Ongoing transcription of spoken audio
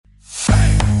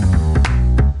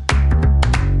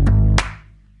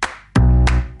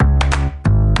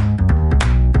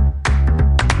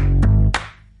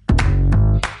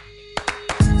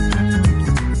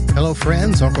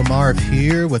friends. Uncle Marv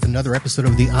here with another episode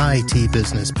of the IT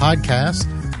Business Podcast,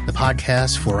 the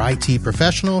podcast for IT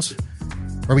professionals,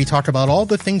 where we talk about all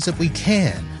the things that we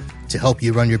can to help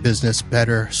you run your business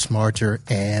better, smarter,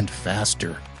 and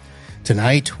faster.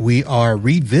 Tonight, we are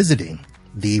revisiting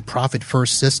the Profit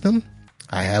First system.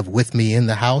 I have with me in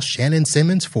the house Shannon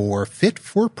Simmons for Fit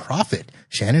for Profit.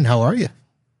 Shannon, how are you?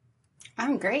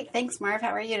 I'm great. Thanks, Marv. How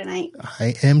are you tonight?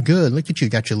 I am good. Look at you.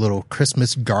 Got your little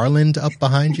Christmas garland up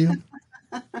behind you.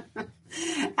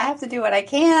 I have to do what I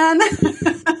can.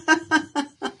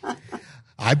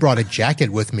 I brought a jacket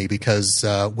with me because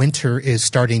winter is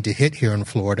starting to hit here in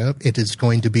Florida. It is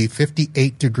going to be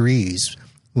 58 degrees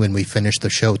when we finish the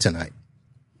show tonight.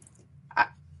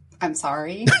 I'm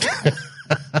sorry.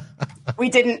 We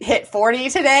didn't hit 40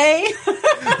 today.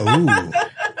 Oh,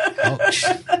 ouch.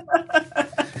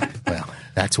 Well,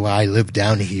 that's why I live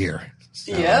down here.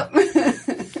 So. Yep.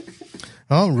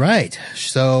 All right.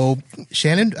 So,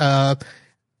 Shannon, I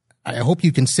hope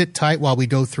you can sit tight while we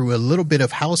go through a little bit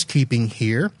of housekeeping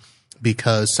here,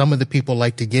 because some of the people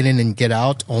like to get in and get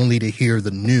out only to hear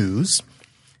the news.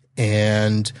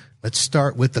 And let's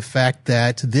start with the fact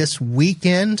that this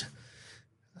weekend,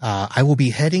 I will be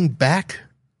heading back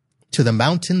to the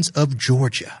mountains of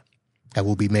Georgia. I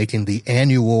will be making the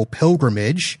annual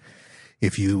pilgrimage,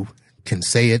 if you can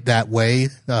say it that way.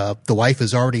 The wife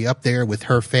is already up there with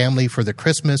her family for the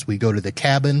Christmas. We go to the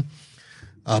cabin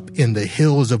up in the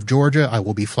hills of Georgia. I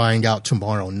will be flying out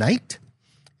tomorrow night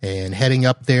and heading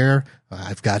up there.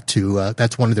 I've got to,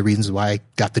 that's one of the reasons why I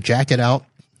got the jacket out,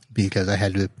 because I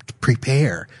had to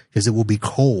prepare, because it will be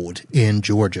cold in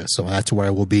Georgia. So that's where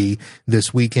I will be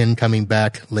this weekend, coming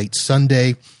back late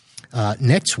Sunday.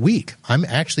 Next week, I'm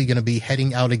actually going to be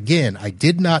heading out again. I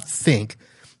did not think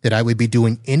that I would be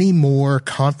doing any more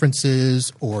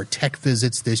conferences or tech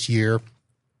visits this year.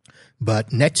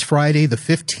 But next Friday, the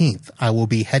 15th, I will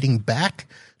be heading back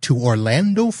to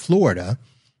Orlando, Florida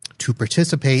to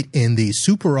participate in the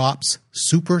SuperOps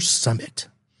Super Summit.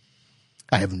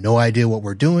 I have no idea what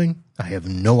we're doing. I have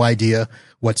no idea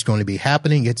what's going to be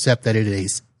happening, except that it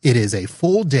is a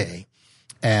full day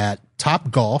at Top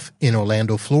Golf in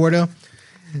Orlando, Florida.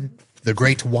 The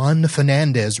great Juan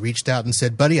Fernandez reached out and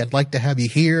said, "Buddy, I'd like to have you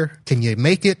here. Can you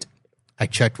make it?" I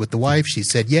checked with the wife. She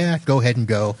said, "Yeah, go ahead and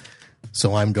go."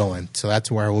 So I'm going. So that's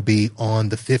where I will be on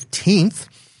the 15th.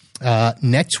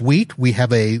 Next week, we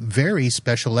have a very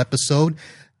special episode.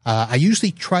 I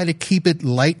usually try to keep it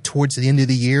light towards the end of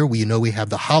the year. We have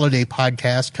the holiday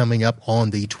podcast coming up on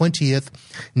the 20th.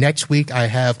 Next week, I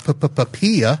have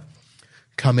Pia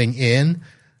coming in.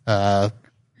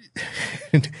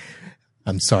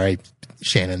 I'm sorry,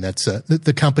 Shannon. That's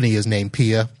the company is named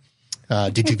Pia.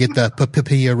 Did you get the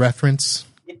Pia reference?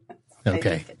 Yes,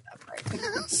 okay.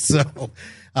 So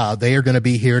they are going to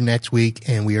be here next week,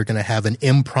 and we are going to have an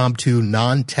impromptu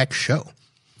non-tech show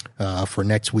for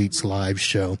next week's live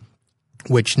show,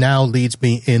 which now leads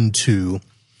me into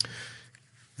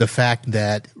the fact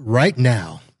that right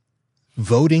now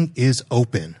voting is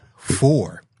open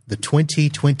for the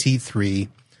 2023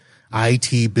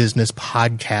 IT Business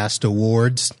Podcast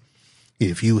Awards.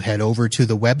 If you head over to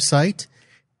the website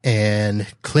and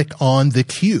click on the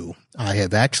queue, I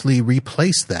have actually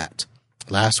replaced that.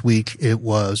 Last week it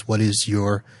was, what is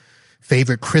your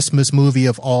favorite Christmas movie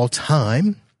of all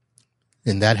time?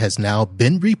 And that has now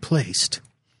been replaced.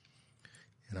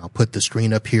 And I'll put the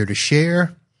screen up here to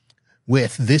share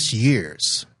with this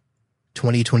year's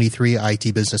 2023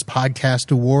 IT Business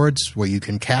Podcast Awards, where you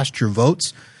can cast your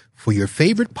votes for your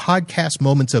favorite podcast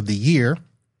moments of the year,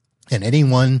 and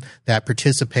anyone that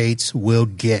participates will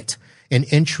get an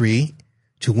entry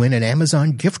to win an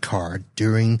Amazon gift card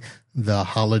during the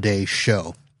holiday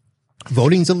show.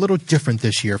 Voting's a little different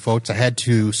this year, folks. I had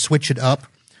to switch it up,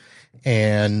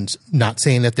 and not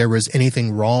saying that there was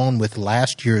anything wrong with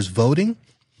last year's voting,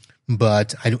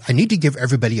 but I need to give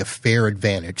everybody a fair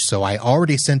advantage. So I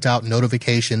already sent out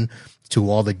notification to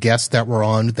all the guests that were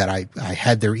on, that I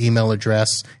had their email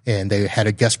address, and they had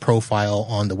a guest profile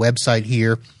on the website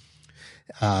here.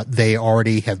 They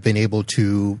already have been able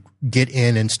to get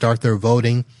in and start their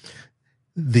voting.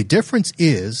 The difference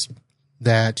is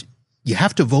that you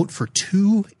have to vote for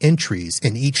 2 entries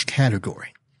in each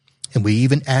category. And we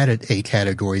even added a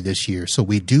category this year. So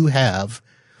we do have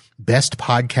Best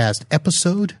Podcast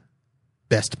Episode,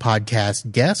 Best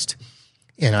Podcast Guest,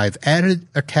 and I've added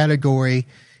a category,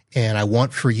 and I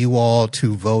want for you all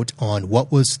to vote on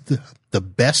what was the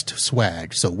best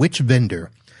swag. So which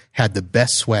vendor had the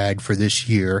best swag for this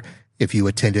year? If you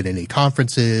attended any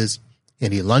conferences,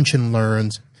 any lunch and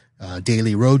learns,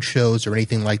 daily road shows, or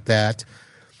anything like that.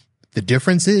 The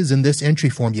difference is, in this entry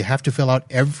form, you have to fill out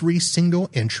every single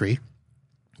entry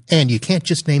And you can't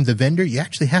just name the vendor. You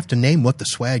actually have to name what the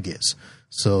swag is.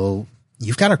 So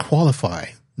you've got to qualify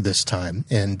this time,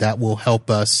 and that will help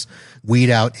us weed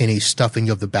out any stuffing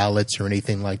of the ballots or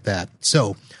anything like that.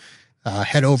 So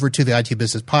head over to the IT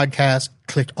Business Podcast,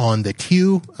 click on the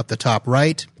Q up the top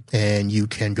right, and you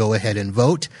can go ahead and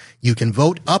vote. You can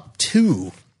vote up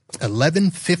to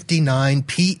 11:59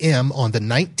 p.m. on the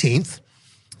 19th,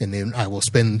 and then I will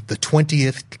spend the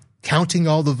 20th counting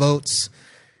all the votes,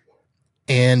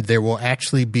 and there will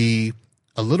actually be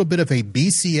a little bit of a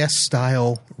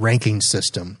BCS-style ranking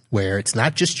system where it's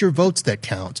not just your votes that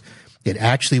count. It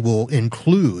actually will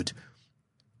include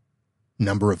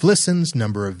number of listens,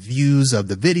 number of views of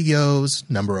the videos,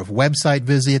 number of website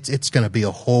visits. It's going to be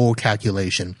a whole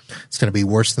calculation. It's going to be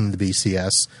worse than the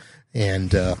BCS,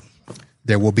 and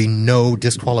there will be no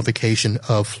disqualification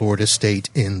of Florida State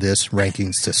in this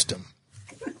ranking system.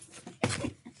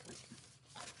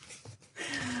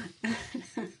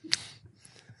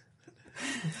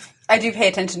 I do pay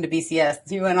attention to BCS.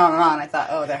 You went on and on. I thought,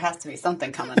 oh, there has to be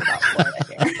something coming about Florida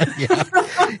here. Yeah.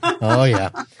 Oh yeah.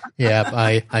 Yeah.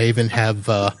 I even have,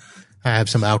 I have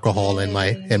some alcohol in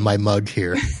my mug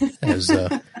here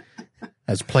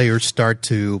as players start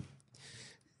to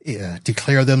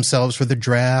declare themselves for the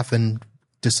draft and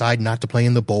decide not to play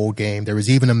in the bowl game. There was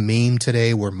even a meme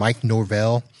today where Mike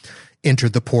Norvell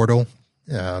entered the portal,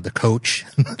 the coach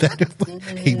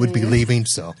that he would be leaving.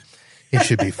 So it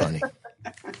should be funny.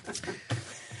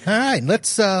 All right,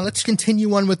 let's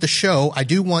continue on with the show. I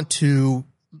do want to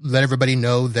let everybody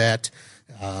know that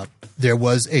there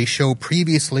was a show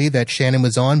previously that Shannon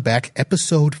was on, back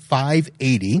episode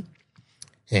 580,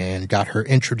 and got her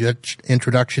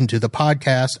introduction to the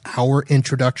podcast, our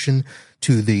introduction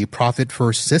to the Profit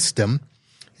First system.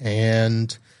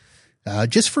 And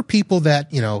just for people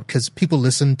that, because people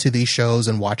listen to these shows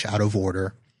and watch out of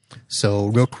order. So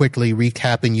real quickly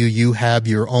recapping you have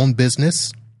your own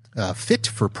business, Fit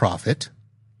for Profit,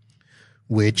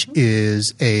 which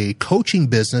is a coaching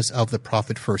business of the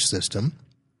Profit First system.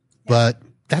 But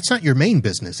that's not your main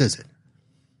business, is it?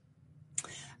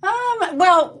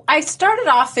 Well, I started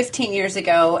off 15 years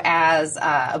ago as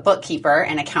a bookkeeper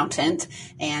and accountant,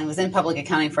 and was in public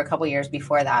accounting for a couple years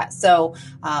before that. So,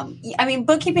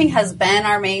 bookkeeping has been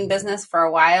our main business for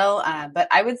a while, but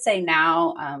I would say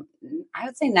now,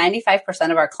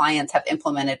 95% of our clients have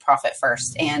implemented Profit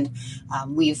First, and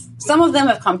some of them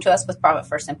have come to us with Profit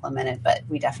First implemented, but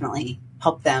we definitely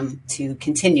help them to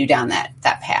continue down that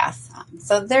path.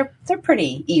 So they're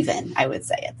pretty even, I would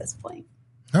say, at this point.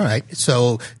 All right.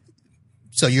 So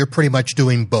you're pretty much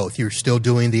doing both. You're still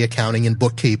doing the accounting and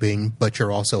bookkeeping, but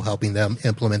you're also helping them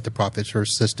implement the Profit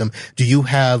First system. Do you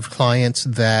have clients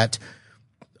that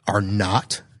are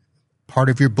not part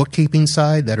of your bookkeeping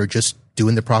side that are just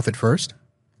doing the Profit First?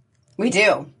 We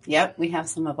do. Yep. We have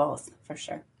some of both for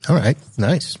sure. All right.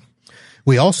 Nice.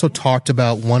 We also talked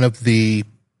about one of the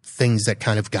things that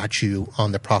kind of got you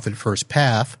on the Profit First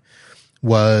path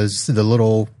was the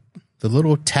little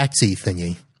taxi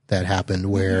thingy that happened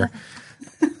where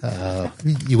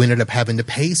you ended up having to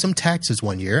pay some taxes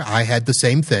one year. I had the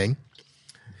same thing,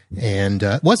 and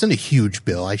it wasn't a huge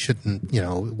bill. I shouldn't,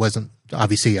 it wasn't,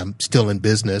 obviously I'm still in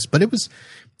business, but it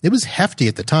was hefty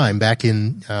at the time back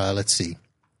in, it's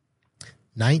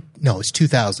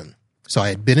 2000. So I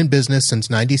had been in business since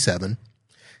 97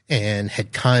 and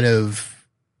had kind of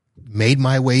made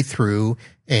my way through,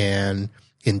 and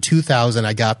in 2000,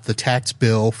 I got the tax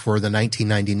bill for the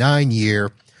 1999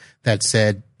 year that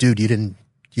said, dude, you didn't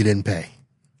pay.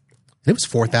 And it was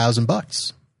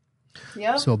 $4,000.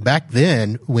 Yeah. So back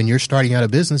then, when you're starting out a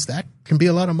business, that can be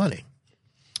a lot of money.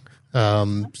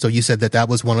 So you said that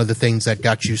was one of the things that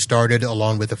got you started,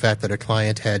 along with the fact that a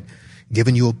client had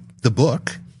given you the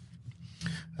book.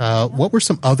 What were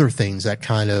some other things that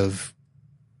kind of,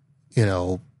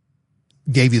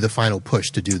 gave you the final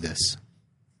push to do this?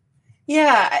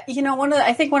 Yeah.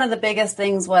 I think one of the biggest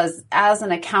things was, as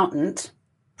an accountant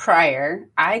prior,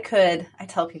 I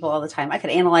tell people all the time, I could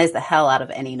analyze the hell out of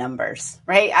any numbers,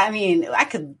 right? I mean, I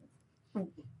could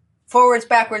forwards,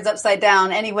 backwards, upside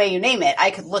down, any way you name it.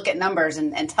 I could look at numbers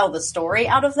and tell the story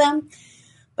out of them.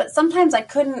 But sometimes I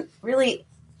couldn't really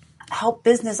help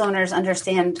business owners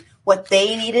understand what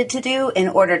they needed to do in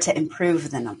order to improve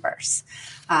the numbers.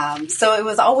 So it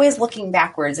was always looking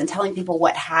backwards and telling people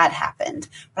what had happened,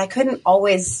 but I couldn't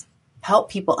always help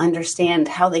people understand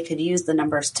how they could use the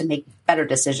numbers to make better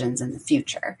decisions in the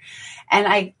future.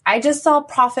 And I just saw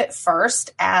Profit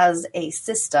First as a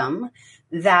system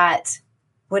that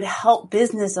would help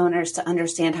business owners to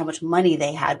understand how much money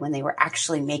they had when they were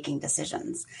actually making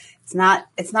decisions. It's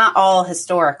not all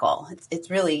historical. It's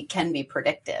really can be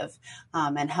predictive,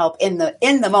 and help in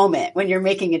the moment when you're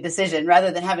making a decision,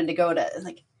 rather than having to go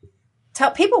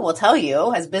to people will tell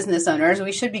you as business owners,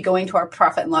 we should be going to our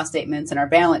profit and loss statements and our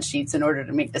balance sheets in order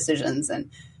to make decisions. And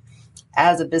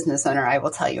as a business owner, I will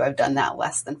tell you, I've done that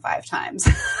less than 5 times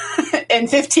in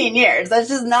 15 years. That's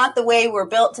just not the way we're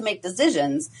built to make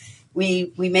decisions.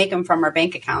 We make them from our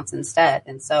bank accounts instead.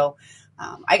 And so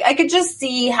I could just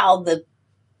see how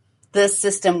the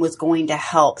system was going to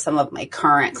help some of my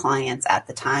current clients at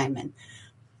the time, and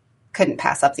couldn't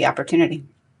pass up the opportunity.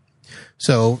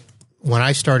 So when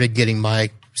I started getting my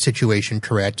situation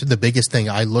correct, the biggest thing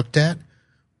I looked at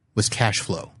was cash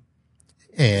flow,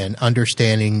 and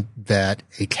understanding that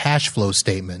a cash flow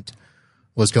statement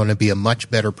was going to be a much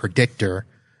better predictor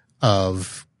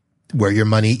of where your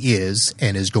money is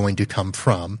and is going to come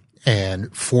from,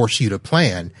 and force you to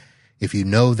plan. If you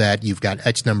know that you've got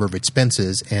X number of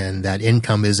expenses and that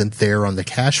income isn't there on the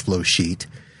cash flow sheet,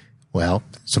 well,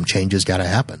 some changes got to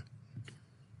happen.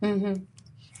 Mm-hmm.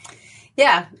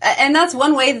 Yeah. And that's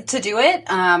one way to do it.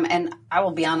 And I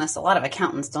will be honest, a lot of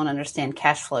accountants don't understand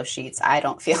cash flow sheets, I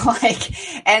don't feel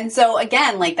like. And so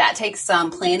again, like that takes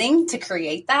some planning to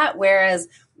create that. Whereas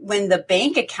when the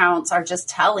bank accounts are just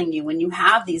telling you, when you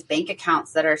have these bank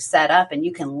accounts that are set up and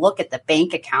you can look at the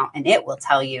bank account and it will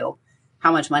tell you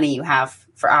how much money you have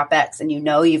for OpEx, and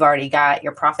you've already got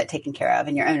your profit taken care of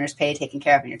and your owner's pay taken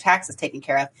care of and your taxes taken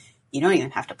care of. You don't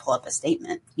even have to pull up a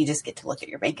statement. You just get to look at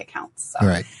your bank accounts. So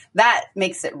right. That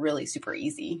makes it really super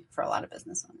easy for a lot of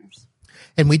business owners.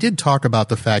 And we did talk about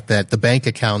the fact that the bank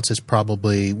accounts is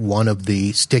probably one of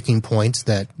the sticking points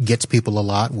that gets people a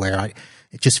lot, where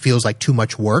it just feels like too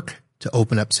much work to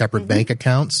open up separate bank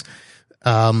accounts.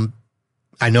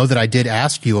 I know that I did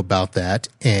ask you about that,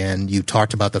 and you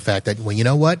talked about the fact that, well, you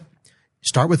know what?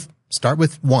 Start with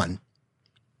one.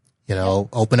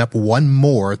 Open up one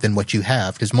more than what you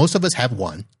have, because most of us have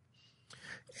one.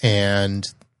 And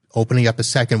opening up a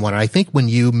second one, I think when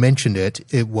you mentioned it,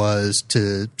 it was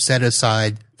to set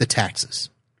aside the taxes.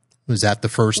 Was that the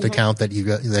first account that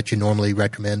you normally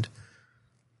recommend?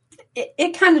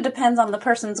 It kind of depends on the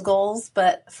person's goals,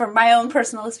 but from my own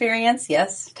personal experience,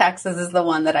 yes, taxes is the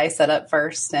one that I set up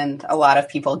first, and a lot of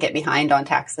people get behind on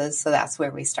taxes, so that's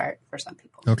where we start for some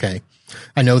people. Okay.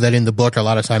 I know that in the book, a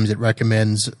lot of times it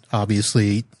recommends,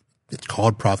 obviously, it's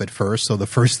called Profit First, so the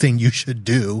first thing you should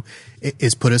do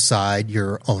is put aside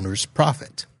your owner's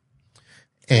profit.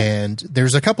 And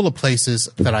there's a couple of places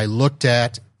that I looked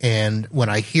at, and when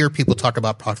I hear people talk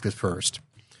about Profit First,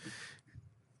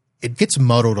 it gets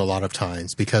muddled a lot of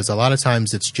times, because a lot of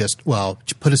times it's just, well,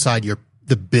 put aside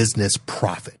the business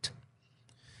profit.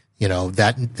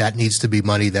 That needs to be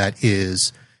money that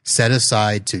is set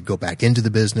aside to go back into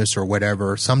the business or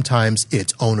whatever. Sometimes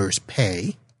it's owner's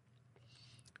pay,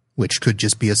 which could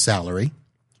just be a salary.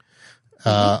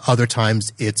 Other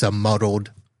times it's a muddled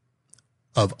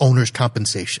of owner's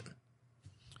compensation.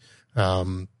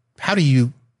 How do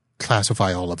you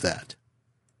classify all of that?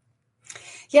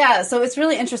 Yeah, so it's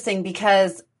really interesting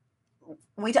because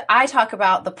I talk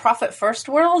about the profit first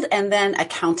world and then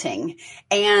accounting.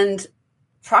 And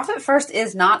profit first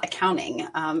is not accounting.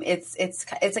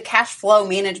 It's a cash flow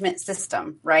management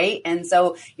system, right? And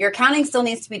so your accounting still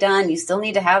needs to be done. You still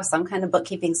need to have some kind of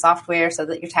bookkeeping software so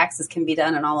that your taxes can be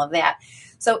done and all of that.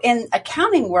 So in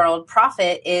accounting world,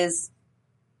 profit is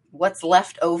what's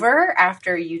left over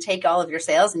after you take all of your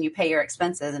sales and you pay your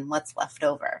expenses, and what's left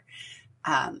over.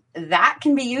 That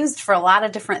can be used for a lot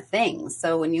of different things.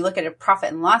 So when you look at a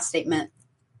profit and loss statement,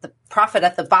 the profit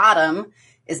at the bottom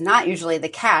is not usually the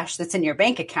cash that's in your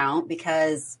bank account,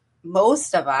 because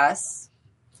most of us,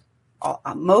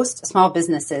 most small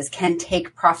businesses can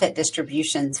take profit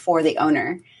distributions for the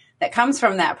owner that comes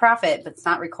from that profit, but it's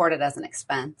not recorded as an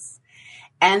expense.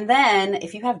 And then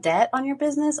if you have debt on your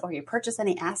business or you purchase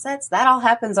any assets, that all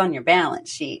happens on your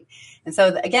balance sheet. And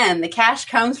so again, the cash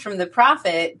comes from the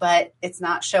profit, but it's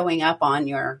not showing up on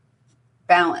your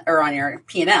balance or on your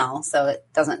P&L. So it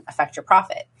doesn't affect your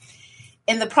profit.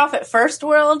 In the profit first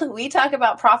world, we talk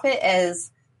about profit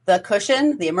as the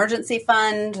cushion, the emergency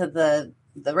fund, the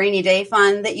rainy day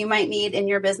fund that you might need in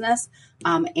your business,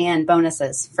 and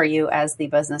bonuses for you as the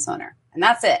business owner. And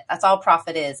that's it. That's all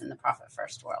profit is in the profit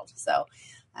first world. So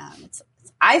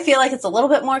I feel like it's a little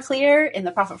bit more clear in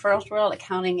the profit first world.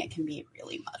 Accounting, it can be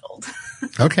really muddled.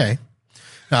 Okay.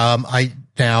 I'm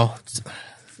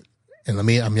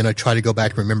going to try to go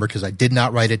back and remember, because I did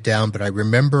not write it down, but I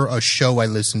remember a show I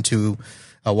listened to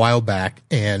a while back.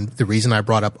 And the reason I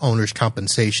brought up owner's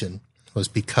compensation was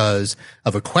because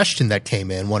of a question that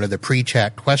came in, one of the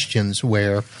pre-chat questions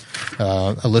where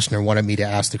a listener wanted me to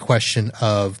ask the question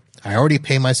of, I already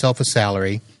pay myself a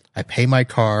salary, I pay my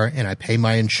car, and I pay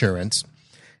my insurance,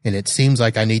 and it seems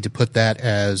like I need to put that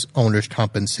as owner's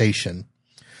compensation.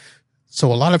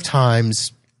 So a lot of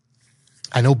times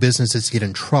I know businesses get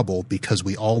in trouble because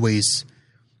we always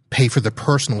pay for the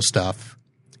personal stuff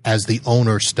as the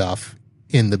owner stuff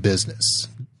in the business,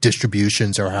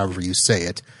 distributions or however you say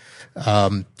it.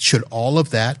 Should all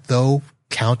of that, though,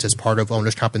 count as part of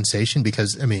owner's compensation?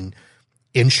 Because, I mean,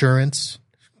 insurance,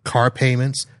 car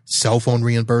payments, cell phone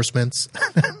reimbursements,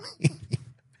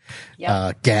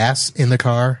 gas in the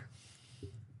car.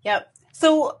 Yep.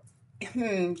 So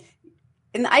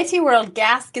in the IT world,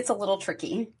 gas gets a little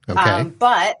tricky. Okay.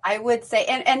 But I would say,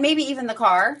 and maybe even the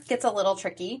car gets a little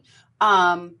tricky.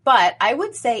 But I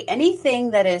would say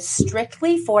anything that is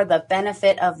strictly for the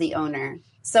benefit of the owner.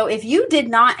 So if you did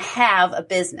not have a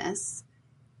business,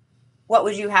 what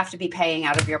would you have to be paying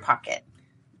out of your pocket?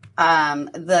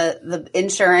 The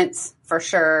insurance for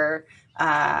sure,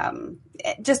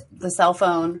 just the cell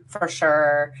phone for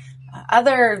sure,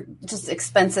 other just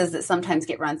expenses that sometimes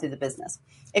get run through the business.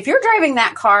 If you're driving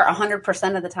that car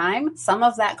 100% of the time, some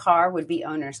of that car would be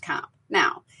owner's comp.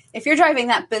 Now, if you're driving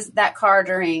that car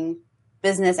during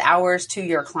business hours to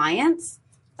your clients,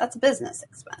 that's a business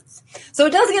expense. So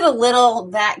it does get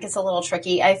that gets a little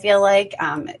tricky. I feel like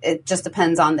it just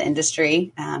depends on the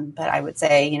industry. But I would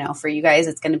say, for you guys,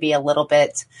 it's going to be a little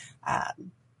bit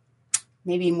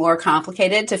maybe more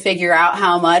complicated to figure out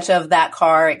how much of that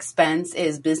car expense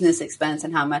is business expense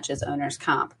and how much is owner's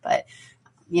comp. But,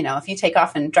 if you take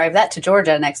off and drive that to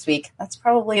Georgia next week, that's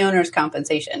probably owner's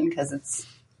compensation because it's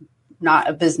not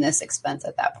a business expense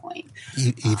at that point.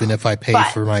 Even if I pay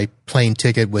for my plane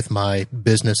ticket with my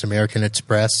business American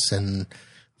Express and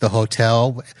the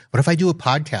hotel, what if I do a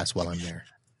podcast while I'm there?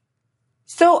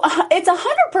 So it's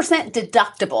 100%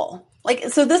 deductible.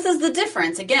 So this is the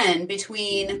difference again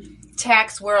between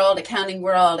tax world, accounting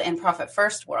world, and profit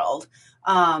first world.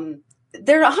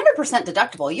 They're 100%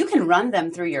 deductible. You can run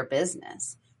them through your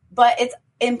business, but it's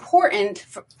important,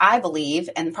 I believe,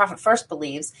 and Profit First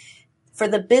believes, for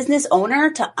the business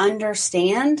owner to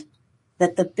understand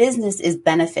that the business is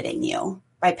benefiting you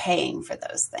by paying for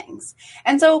those things.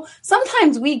 And so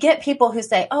sometimes we get people who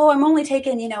say, oh, I'm only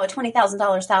taking, a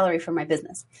 $20,000 salary for my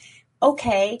business.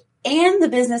 Okay. And the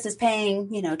business is paying,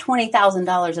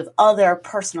 $20,000 of other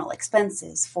personal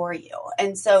expenses for you.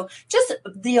 And so just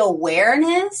the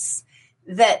awareness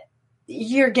that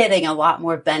you're getting a lot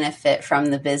more benefit from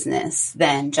the business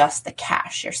than just the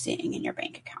cash you're seeing in your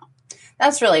bank account.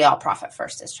 That's really all Profit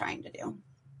First is trying to do.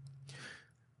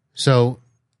 So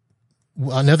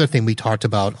another thing we talked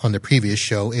about on the previous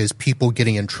show is people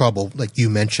getting in trouble, like you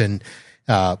mentioned,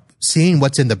 seeing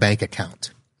what's in the bank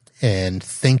account and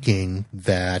thinking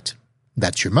that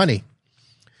that's your money.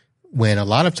 When a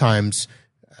lot of times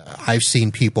I've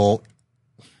seen people,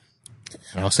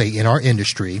 and I'll say in our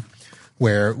industry,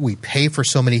 where we pay for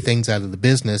so many things out of the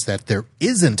business that there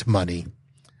isn't money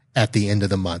at the end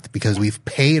of the month because we've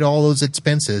paid all those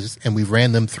expenses and we've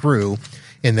ran them through.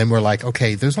 And then we're like,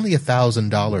 okay, there's only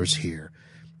 $1,000 here.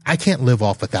 I can't live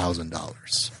off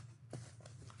 $1,000.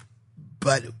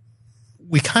 But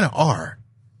we kind of are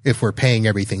if we're paying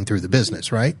everything through the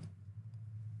business, right?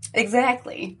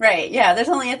 Exactly. Right. Yeah. There's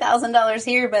only $1,000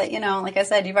 here, but like I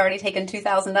said, you've already taken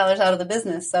 $2,000 out of the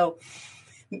business. So,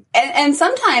 and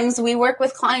sometimes we work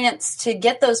with clients to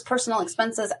get those personal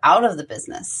expenses out of the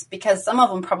business because some of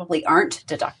them probably aren't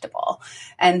deductible.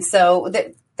 And so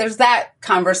there's that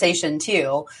conversation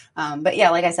too. But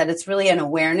yeah, like I said, it's really an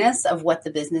awareness of what the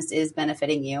business is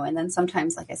benefiting you. And then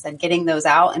sometimes, like I said, getting those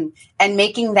out and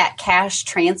making that cash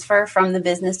transfer from the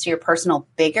business to your personal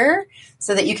bigger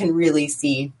so that you can really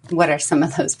see what are some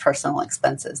of those personal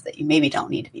expenses that you maybe don't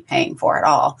need to be paying for at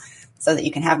all so that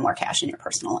you can have more cash in your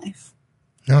personal life.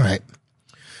 All right.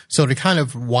 So to kind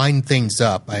of wind things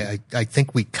up, I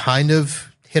think we kind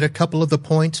of hit a couple of the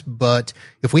points, but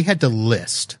if we had to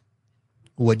list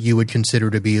what you would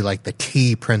consider to be like the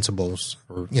key principles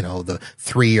or, the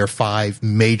 3 or 5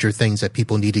 major things that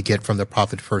people need to get from the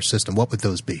Profit First system, what would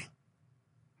those be?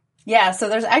 Yeah, so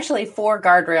there's actually 4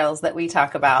 guardrails that we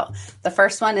talk about. The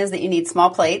first one is that you need small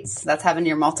plates. That's having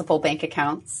your multiple bank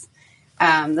accounts.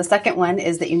 The second one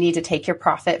is that you need to take your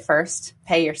profit first,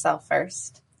 pay yourself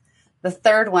first. The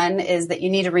third one is that you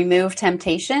need to remove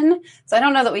temptation. So I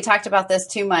don't know that we talked about this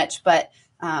too much, but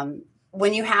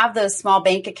when you have those small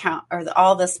bank account or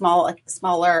all the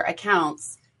smaller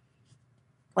accounts,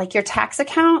 like your tax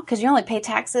account, because you only pay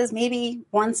taxes maybe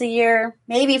once a year,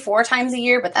 maybe 4 times a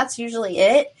year, but that's usually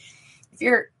it. If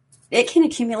you're it can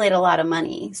accumulate a lot of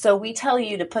money. So we tell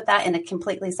you to put that in a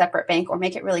completely separate bank or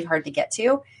make it really hard to get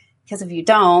to. Because if you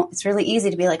don't, it's really easy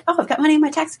to be like, oh, I've got money in my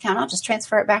tax account. I'll just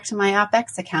transfer it back to my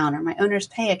OPEX account or my owner's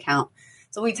pay account.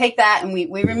 So we take that and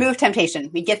we remove temptation.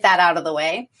 We get that out of the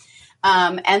way.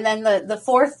 And then the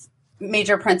fourth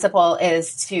major principle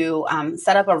is to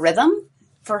set up a rhythm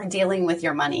for dealing with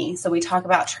your money. So we talk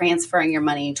about transferring your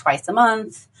money twice a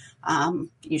month.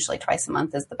 Usually twice a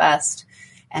month is the best.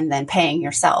 And then paying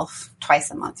yourself twice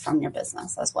a month from your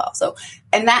business as well. So,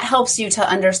 and that helps you to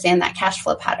understand that cash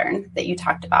flow pattern that you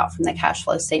talked about from the cash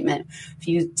flow statement. If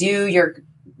you do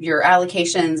your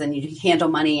allocations and you handle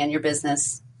money in your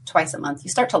business twice a month, you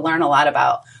start to learn a lot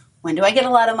about when do I get a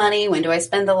lot of money? When do I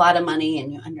spend a lot of money?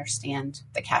 And you understand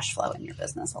the cash flow in your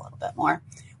business a little bit more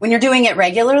when you're doing it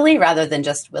regularly rather than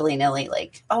just willy-nilly,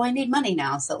 like, oh, I need money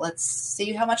now. So let's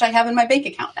see how much I have in my bank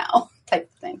account now type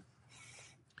of thing.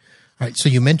 All right. So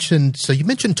you mentioned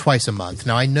twice a month.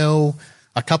 Now I know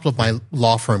a couple of my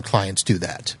law firm clients do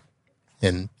that,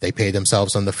 and they pay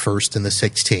themselves on the 1st and the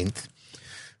 16th.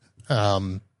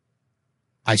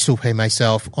 I still pay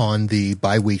myself on the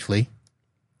biweekly.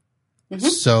 Mm-hmm.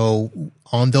 So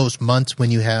on those months when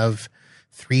you have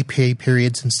 3 pay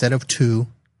periods instead of 2,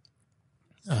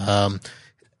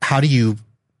 how do you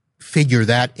figure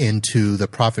that into the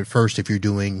profit first if you're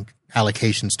doing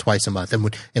allocations twice a month?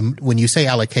 And when you say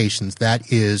allocations,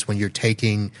 that is when you're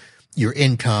taking your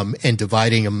income and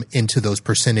dividing them into those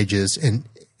percentages and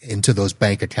into those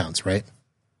bank accounts, right?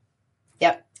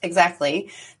 Yep,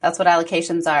 exactly. That's what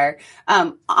allocations are.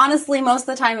 Honestly, most of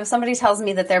the time, if somebody tells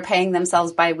me that they're paying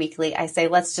themselves biweekly, I say,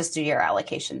 let's just do your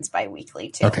allocations biweekly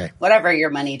too. Okay. Whatever your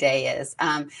money day is.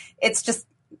 It's just,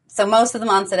 so most of the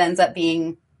months it ends up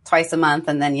being twice a month.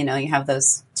 And then, you have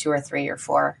those 2 or 3 or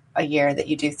 4 a year that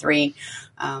you do 3.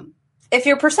 If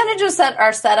your percentages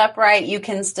are set up right, you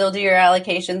can still do your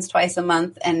allocations twice a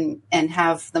month and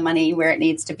have the money where it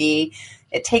needs to be.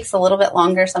 It takes a little bit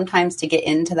longer sometimes to get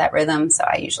into that rhythm. So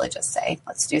I usually just say,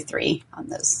 let's do 3 on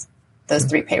those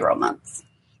 3 payroll months.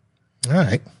 All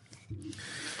right.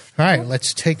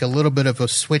 Let's take a little bit of a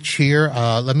switch here.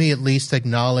 Let me at least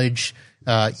acknowledge,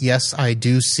 yes, I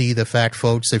do see the fact,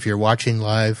 folks, if you're watching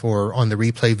live or on the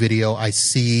replay video, I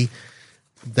see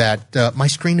that my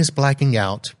screen is blacking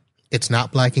out. It's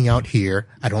not blacking out here.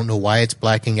 I don't know why it's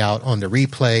blacking out on the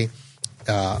replay.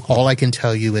 All I can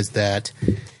tell you is that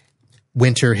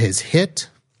winter has hit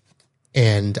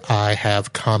and I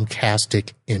have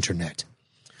Comcastic internet.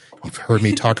 You've heard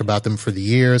me talk about them for the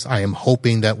years. I am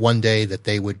hoping that one day that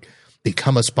they would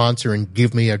become a sponsor and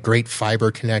give me a great fiber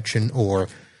connection, or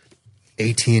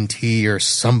AT&T or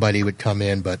somebody would come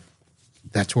in, but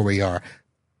that's where we are.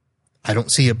 I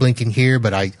don't see it blinking here,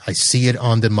 but I see it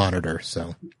on the monitor.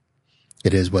 So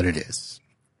it is what it is.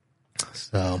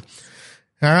 So,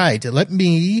 all right.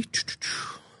 We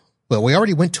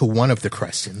already went to one of the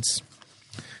questions.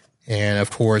 And of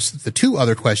course, the 2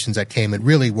 other questions that came in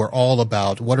really were all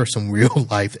about what are some real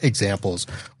life examples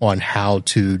on how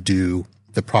to do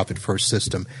the profit first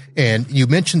system. And you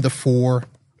mentioned the 4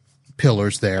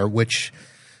 pillars there, which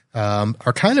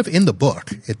are kind of in the book.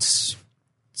 It's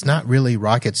not really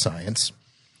rocket science.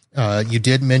 You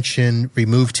did mention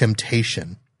remove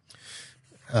temptation.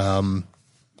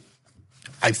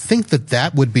 I think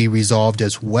that would be resolved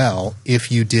as well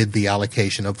if you did the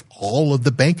allocation of all of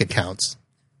the bank accounts,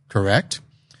 correct?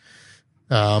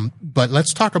 But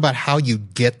let's talk about how you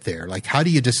get there. Like, how do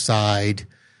you decide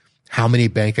how many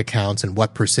bank accounts and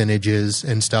what percentages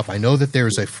and stuff? I know that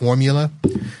there's a formula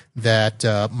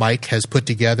that Mike has put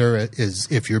together. Is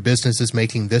if your business is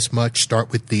making this much,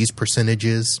 start with these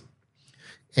percentages.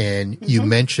 And you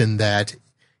mentioned that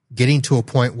getting to a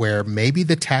point where maybe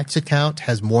the tax account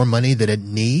has more money than it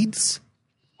needs.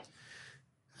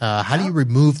 How do you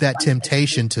remove that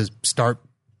temptation to start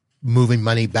moving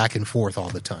money back and forth all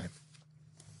the time?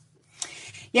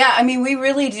 Yeah, I mean, we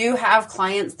really do have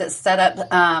clients that set up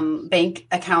bank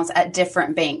accounts at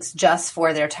different banks just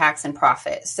for their tax and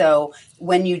profit. So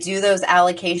when you do those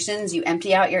allocations, you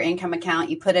empty out your income account,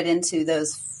 you put it into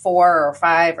those 4 or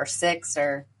 5 or 6,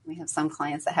 or we have some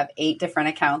clients that have 8 different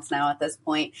accounts now at this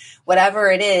point, whatever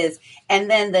it is. And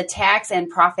then the tax and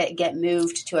profit get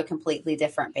moved to a completely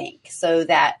different bank, so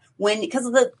that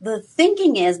because the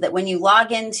thinking is that when you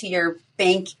log into your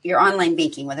bank, your online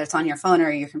banking, whether it's on your phone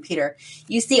or your computer,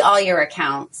 you see all your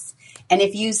accounts. And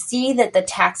if you see that the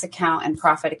tax account and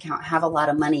profit account have a lot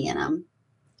of money in them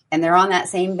and they're on that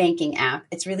same banking app,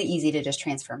 it's really easy to just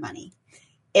transfer money.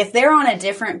 If they're on a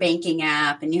different banking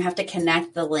app and you have to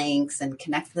connect the links and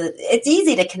it's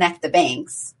easy to connect the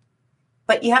banks,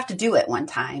 but you have to do it one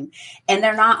time and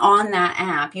they're not on that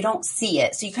app. You don't see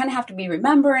it. So you kind of have to be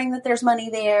remembering that there's money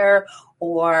there,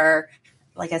 or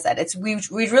like I said, we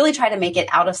really try to make it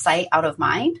out of sight, out of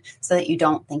mind so that you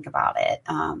don't think about it.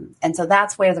 And so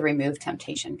that's where the remove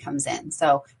temptation comes in.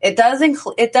 So it does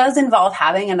involve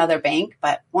having another bank,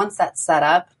 but once that's set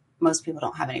up, most people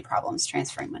don't have any problems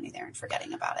transferring money there and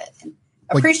forgetting about it, and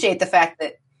appreciate the fact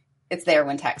that it's there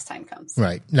when tax time comes.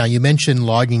 Right. Now, you mentioned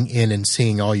logging in and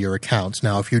seeing all your accounts.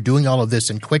 Now, if you're doing all of this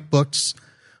in QuickBooks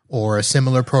or a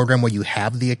similar program where you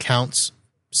have the accounts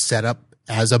set up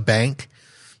as a bank,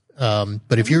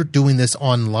 but if you're doing this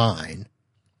online,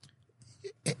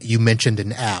 you mentioned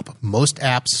an app. Most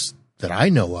apps that I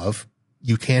know of,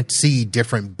 you can't see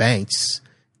different banks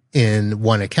in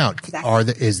one account.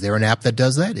 Exactly. Is there an app that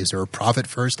does that? Is there a Profit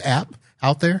First app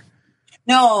out there?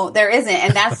 No, there isn't.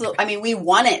 And that's, I mean, we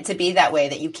want it to be that way,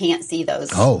 that you can't see those.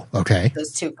 Oh, okay.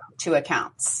 Those two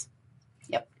accounts.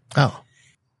 Yep. Oh,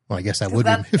 well, I guess I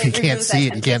wouldn't. If you can't see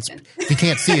it, if you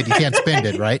can't see it, you can't spend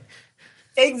it, right?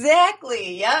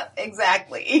 Exactly. Yep.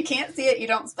 Exactly. You can't see it, you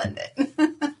don't spend it.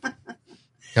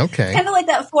 Okay. Kind of like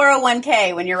that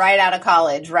 401k when you're right out of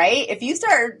college, right? If you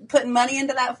start putting money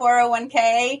into that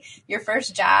 401k, your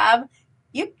first job,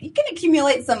 you can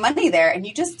accumulate some money there, and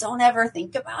you just don't ever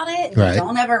think about it, and right. You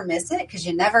don't ever miss it because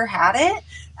you never had it.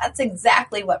 That's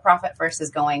exactly what Profit First is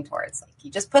going towards. Like, you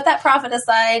just put that profit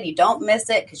aside, you don't miss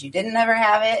it because you didn't ever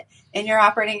have it in your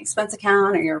operating expense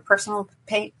account or your personal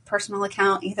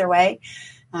account, either way.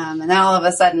 And then all of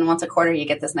a sudden, once a quarter, you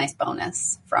get this nice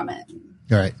bonus from it.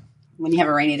 All right. When you have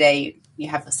a rainy day, you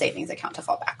have a savings account to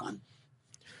fall back on.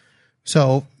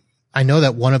 So I know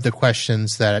that one of the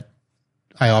questions that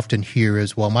I often hear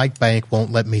is, well, my bank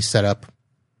won't let me set up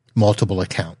multiple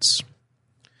accounts.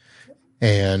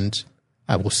 And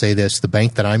I will say this, the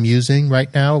bank that I'm using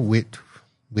right now, we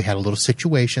had a little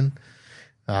situation.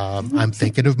 I'm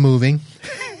thinking of moving.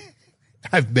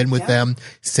 I've been with them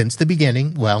since the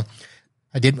beginning. Well,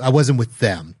 I wasn't with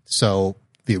them. So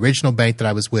the original bank that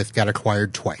I was with got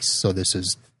acquired twice. So this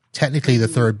is technically the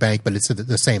third bank, but it's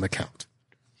the same account.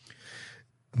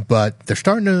 But they're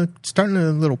starting to a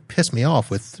little piss me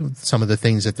off with some of the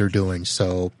things that they're doing.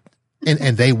 So,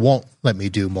 and they won't let me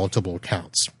do multiple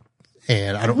accounts.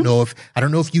 And I don't know if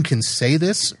you can say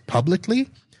this publicly,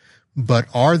 but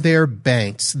are there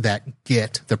banks that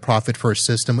get the Profit First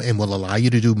system and will allow you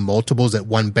to do multiples at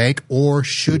one bank, or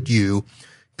should you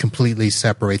completely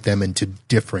separate them into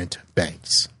different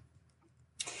banks?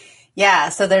 Yeah,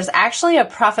 so there's actually a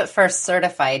Profit First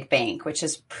certified bank, which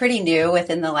is pretty new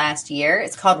within the last year.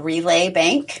 It's called Relay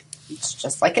Bank. It's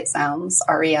just like it sounds,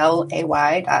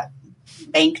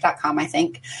 relay.bank.com, I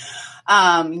think. You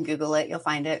can Google it, you'll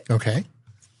find it. Okay.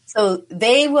 So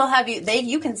they will have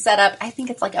you can set up, I think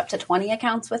it's like up to 20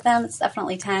 accounts with them. It's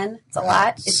definitely 10. It's a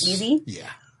lot. It's easy. Yeah.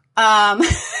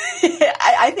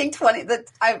 I think 20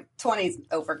 is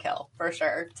overkill for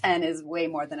sure. 10 is way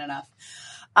more than enough.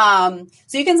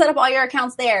 So you can set up all your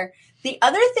accounts there. The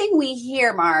other thing we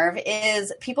hear, Marv,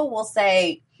 is people will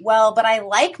say, well, but I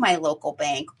like my local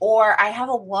bank, or I have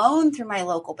a loan through my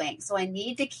local bank, so I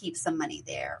need to keep some money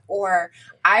there. Or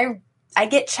I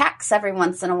get checks every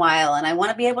once in a while and I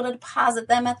want to be able to deposit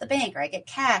them at the bank, or I get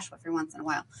cash every once in a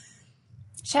while.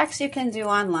 Checks you can do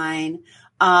online.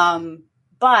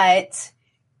 But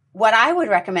what I would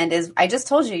recommend is, I just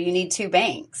told you need two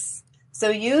banks. So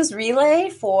use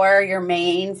Relay for your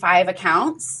main 5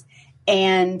 accounts,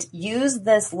 and use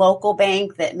this local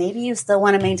bank that maybe you still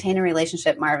want to maintain a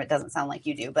relationship. Marv, it doesn't sound like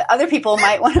you do, but other people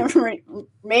might want to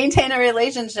maintain a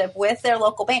relationship with their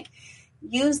local bank.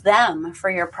 Use them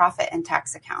for your profit and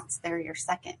tax accounts. They're your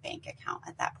second bank account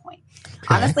at that point. Okay.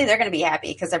 Honestly, they're going to be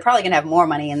happy because they're probably going to have more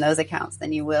money in those accounts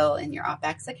than you will in your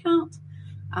OpEx account.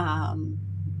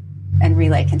 And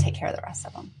Relay can take care of the rest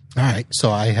of them. All right.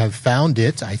 So I have found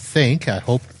it, I think. I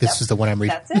hope this is the one I'm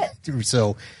reading. That's it.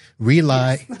 So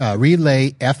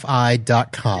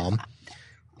relayfi.com.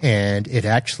 And it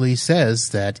actually says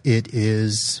that it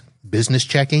is business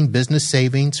checking, business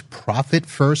savings, Profit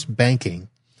First banking,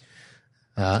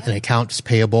 and accounts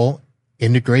payable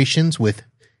integrations with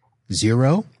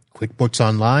Xero, QuickBooks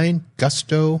Online,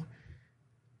 Gusto,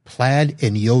 Plaid,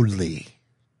 and Yodlee.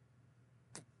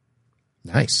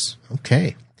 Nice.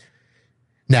 Okay.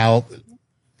 Now,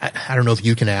 I don't know if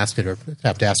you can ask it or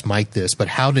have to ask Mike this, but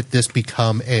how did this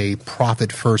become a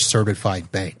Profit First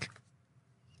certified bank?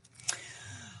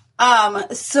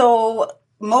 So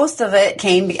most of it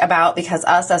came about because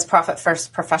us as Profit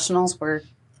First professionals were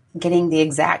getting the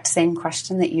exact same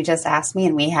question that you just asked me,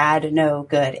 and we had no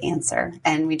good answer.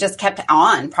 And we just kept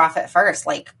on Profit First.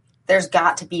 Like, there's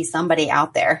got to be somebody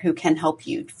out there who can help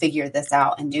you figure this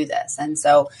out and do this. And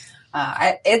so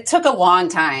it took a long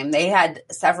time. They had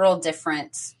several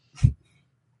different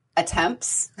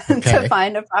attempts to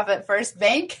find a Profit First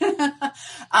bank. But,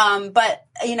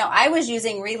 I was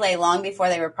using Relay long before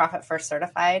they were Profit First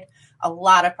certified. A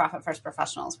lot of Profit First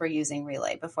professionals were using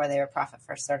Relay before they were Profit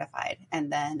First certified.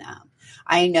 And then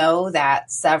I know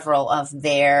that several of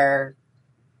their,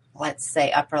 let's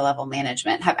say, upper level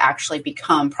management have actually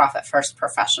become Profit First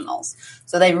professionals.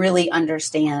 So they really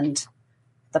understand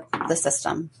the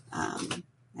system.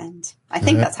 And I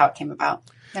think that's how it came about.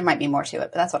 There might be more to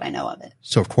it, but that's what I know of it.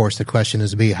 So, of course, the question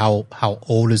is how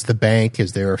old is the bank?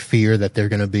 Is there a fear that they're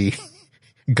going to be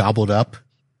gobbled up?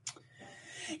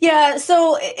 Yeah,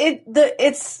 so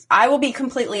I will be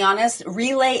completely honest,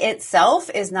 Relay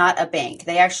itself is not a bank.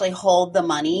 They actually hold the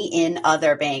money in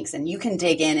other banks, and you can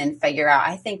dig in and figure out.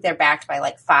 I think they're backed by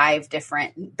like 5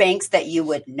 different banks that you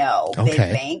would know, big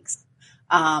banks.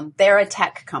 They're a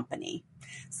tech company.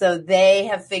 So they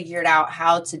have figured out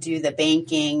how to do the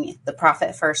banking the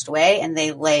Profit First way, and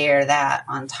they layer that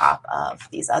on top of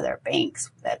these other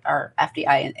banks that are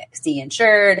FDIC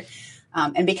insured.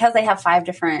 And because they have 5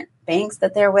 different banks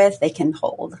that they're with, they can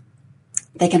hold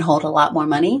a lot more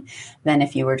money than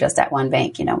if you were just at one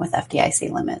bank, with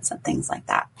FDIC limits and things like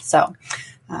that. So,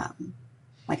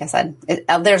 like I said,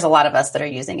 there's a lot of us that are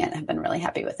using it and have been really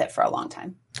happy with it for a long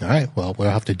time. All right. Well,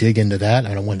 we'll have to dig into that.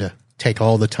 I don't want to take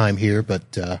all the time here,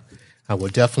 but I will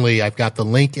definitely, I've got the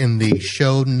link in the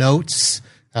show notes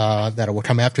that will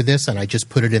come after this, and I just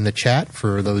put it in the chat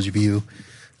for those of you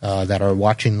that are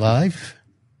watching live.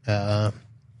 I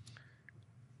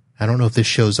don't know if this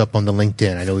shows up on the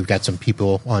LinkedIn. I know we've got some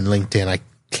people on LinkedIn. I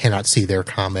cannot see their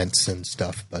comments and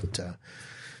stuff, but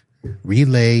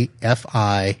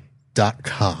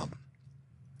relayfi.com.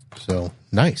 So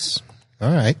nice.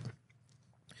 All right.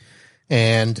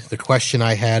 And the question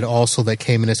I had also that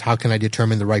came in is, how can I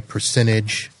determine the right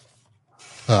percentage,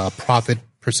 profit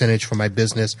percentage for my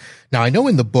business? Now, I know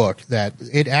in the book that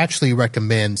it actually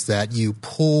recommends that you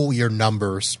pull your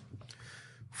numbers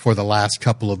for the last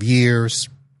couple of years,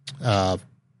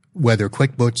 whether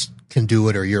QuickBooks can do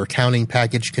it or your accounting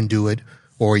package can do it,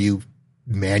 or you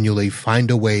manually find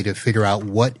a way to figure out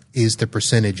what is the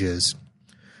percentages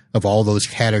of all those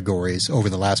categories over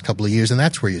the last couple of years, and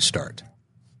that's where you start.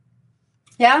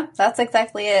 Yeah, that's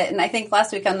exactly it. And I think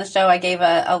last week on the show, I gave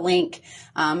a link.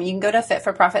 You can go to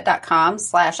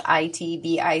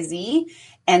fitforprofit.com/ITBIZ.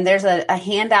 And there's a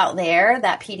handout there.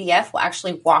 That PDF will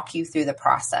actually walk you through the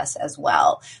process as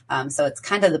well. So it's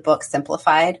kind of the book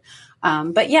simplified.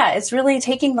 But yeah, it's really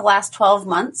taking the last 12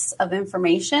 months of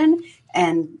information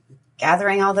and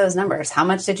gathering all those numbers. How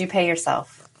much did you pay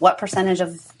yourself? What percentage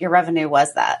of your revenue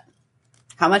was that?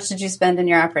 How much did you spend in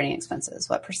your operating expenses?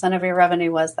 What percent of your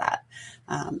revenue was that?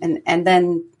 And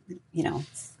then,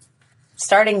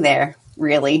 starting there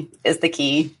really is the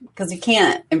key, because you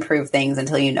can't improve things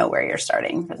until you know where you're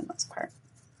starting for the most part.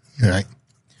 All right.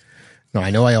 Now,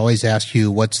 I know I always ask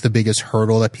you, what's the biggest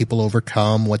hurdle that people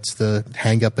overcome? What's the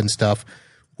hang up and stuff?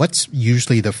 What's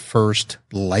usually the first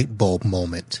light bulb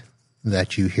moment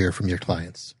that you hear from your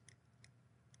clients?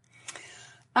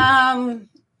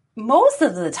 Most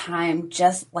of the time,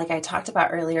 just like I talked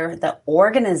about earlier, the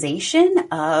organization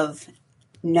of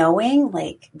knowing,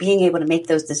 being able to make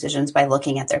those decisions by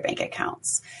looking at their bank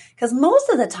accounts. Because most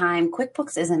of the time,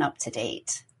 QuickBooks isn't up to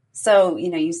date. So,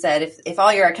 you said if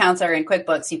all your accounts are in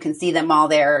QuickBooks, you can see them all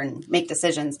there and make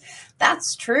decisions.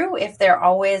 That's true if they're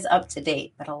always up to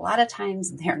date, but a lot of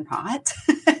times they're not.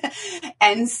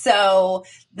 And so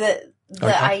the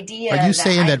idea. Are you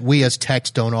saying that we as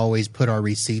techs don't always put our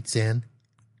receipts in?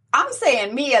 I'm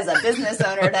saying me as a business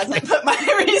owner doesn't put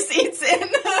my receipts in.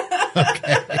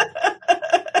 Okay.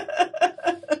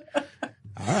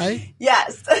 All right.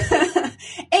 Yes.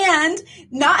 And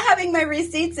not having my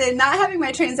receipts in, not having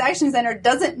my transactions entered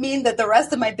doesn't mean that the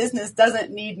rest of my business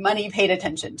doesn't need money paid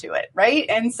attention to it, right?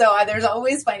 And so there's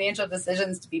always financial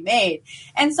decisions to be made.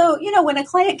 And so, when a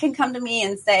client can come to me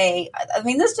and say,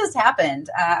 this just happened.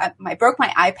 I broke my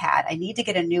iPad. I need to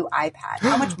get a new iPad.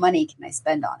 How much money can I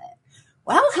spend on it?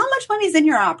 Well, how much money is in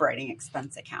your operating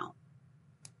expense account?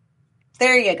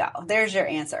 There you go. There's your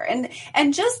answer.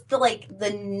 And just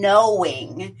the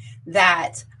knowing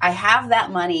that I have that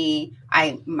money,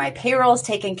 my payroll's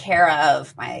taken care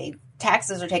of, my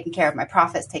taxes are taken care of, my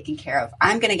profit's taken care of,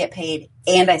 I'm going to get paid,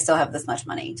 and I still have this much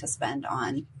money to spend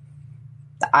on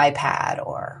the iPad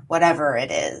or whatever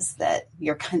it is that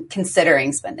you're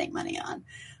considering spending money on.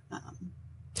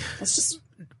 It's just.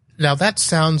 Now that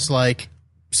sounds like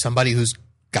somebody who's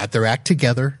got their act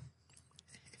together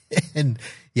And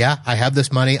yeah, I have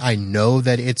this money. I know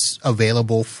that it's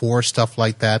available for stuff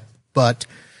like that, but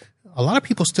a lot of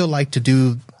people still like to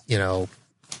do,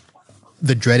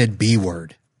 the dreaded B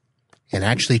word and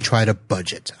actually try to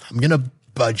budget. I'm going to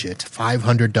budget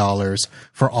 $500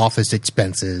 for office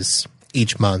expenses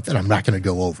each month, and I'm not going to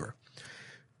go over.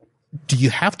 Do you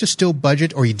have to still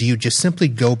budget, or do you just simply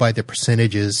go by the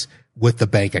percentages with the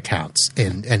bank accounts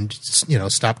and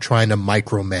stop trying to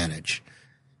micromanage?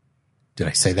 Did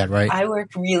I say that right? I work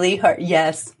really hard.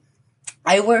 Yes.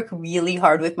 I work really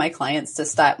hard with my clients to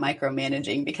stop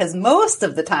micromanaging, because most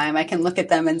of the time I can look at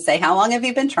them and say, how long have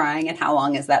you been trying and how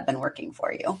long has that been working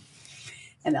for you?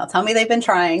 And they'll tell me they've been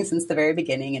trying since the very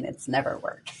beginning and it's never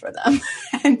worked for them.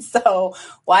 And so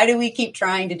why do we keep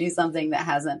trying to do something that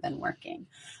hasn't been working?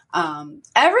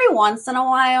 Every once in a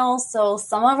while, so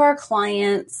some of our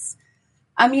clients,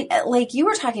 like you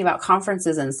were talking about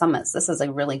conferences and summits. This is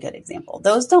a really good example.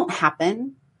 Those don't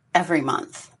happen every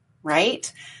month,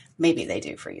 right? Maybe they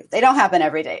do for you. They don't happen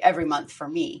every day, every month for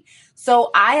me.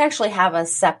 So I actually have a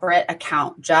separate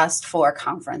account just for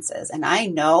conferences, and I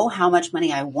know how much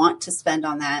money I want to spend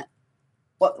on that,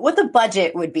 what the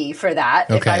budget would be for that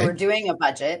if I were doing a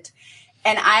budget.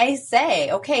 And I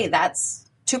say, okay, that's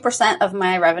 2% of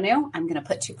my revenue. I'm going to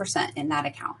put 2% in that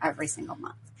account every single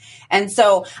month. And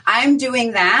so I'm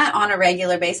doing that on a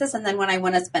regular basis. And then when I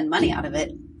want to spend money out of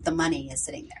it, the money is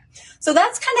sitting there. So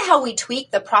that's kind of how we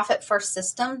tweak the Profit First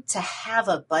system to have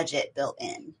a budget built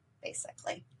in,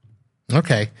 basically.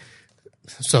 Okay.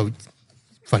 So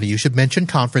funny you should mention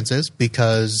conferences,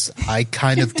 because I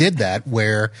kind of did that,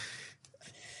 where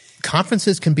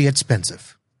conferences can be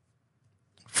expensive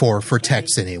for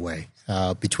techs anyway.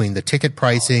 Between the ticket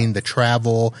pricing, the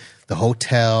travel, the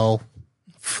hotel,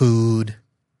 food,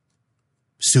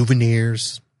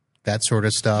 souvenirs, that sort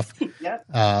of stuff.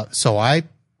 Yep. So I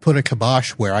put a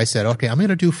kibosh where I said, okay, I'm going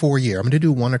to do 4 year. I'm going to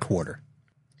do 1 a quarter.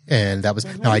 And that was,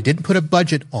 now I didn't put a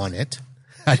budget on it.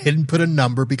 I didn't put a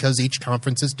number because each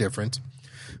conference is different,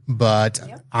 but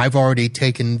I've already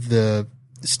taken the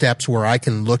steps where I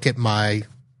can look at my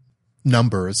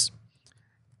numbers,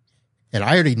 and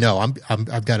I already know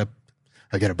I've got a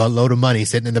buttload of money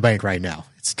sitting in the bank right now.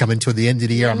 It's coming to the end of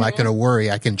the year. I'm not going to worry.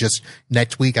 I can just,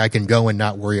 next week I can go and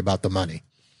not worry about the money.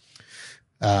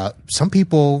 Some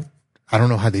people, I don't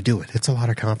know how they do it. It's a lot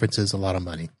of conferences, a lot of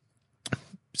money.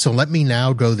 So let me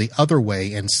now go the other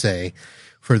way and say,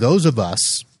 for those of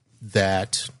us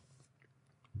that,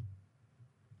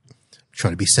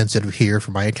 trying to be sensitive here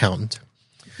for my accountant,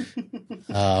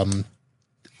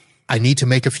 I need to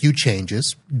make a few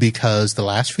changes, because the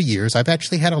last few years I've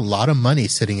actually had a lot of money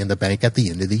sitting in the bank at the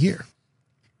end of the year.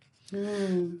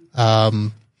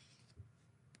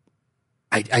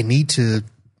 I need to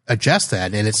adjust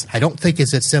that. And I don't think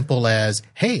it's as simple as,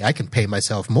 hey, I can pay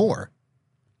myself more,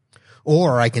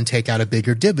 or I can take out a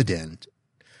bigger dividend.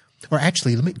 Or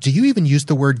actually, do you even use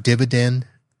the word dividend,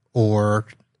 or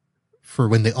for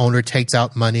when the owner takes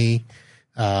out money?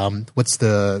 What's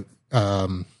the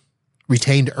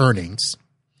retained earnings?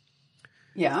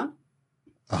 Yeah.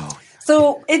 Oh.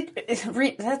 So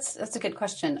that's a good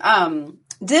question.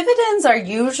 Dividends are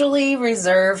usually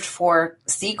reserved for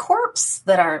C corps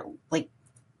that are like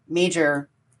major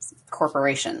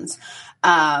corporations.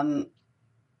 S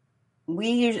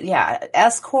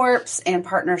corps and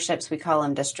partnerships, we call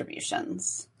them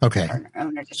distributions. Okay.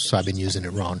 So I've been using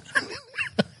it wrong.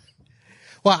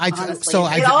 Well, honestly,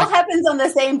 it all happens on the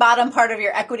same bottom part of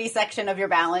your equity section of your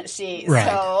balance sheet. Right.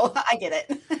 So I get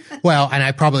it. Well, and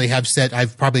I've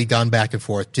probably gone back and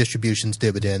forth, distributions,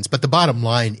 dividends, but the bottom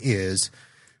line is,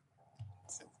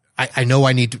 I know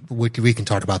we can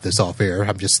talk about this off air.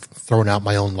 I'm just throwing out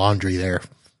my own laundry there,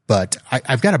 but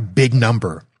I've got a big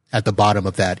number at the bottom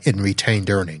of that in retained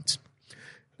earnings.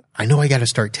 I know I got to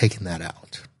start taking that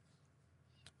out,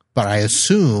 but I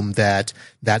assume that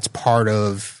that's part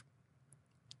of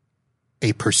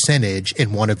a percentage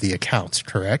in one of the accounts,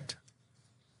 correct?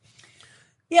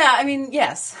 Yeah, I mean,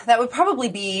 yes, that would probably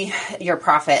be your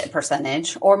profit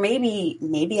percentage, or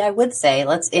maybe I would say,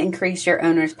 let's increase your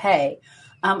owner's pay.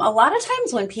 A lot of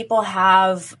times when people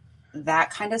have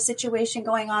that kind of situation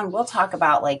going on, we'll talk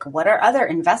about like, what are other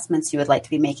investments you would like to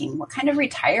be making? What kind of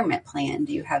retirement plan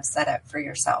do you have set up for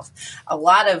yourself? A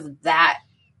lot of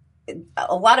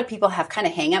people have kind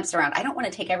of hangups around, I don't want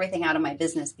to take everything out of my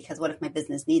business because what if my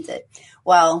business needs it?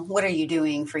 Well, what are you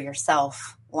doing for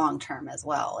yourself long-term as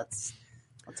well? Let's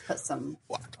put some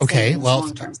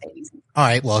long-term savings. All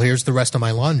right. Well, here's the rest of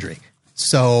my laundry.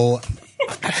 So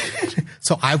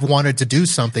I've wanted to do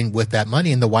something with that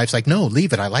money, and the wife's like, no,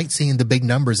 leave it. I like seeing the big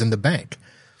numbers in the bank.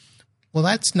 Well,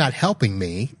 that's not helping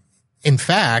me. In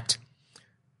fact,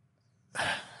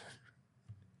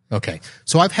 Okay.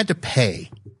 So I've had to pay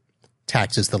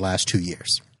taxes the last 2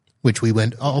 years, which we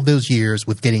went all those years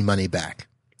with getting money back.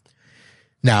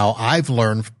 Now, I've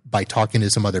learned by talking to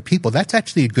some other people, that's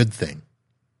actually a good thing.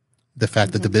 The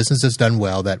fact that the business has done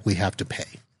well, that we have to pay.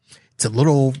 I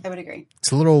would agree.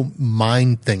 It's a little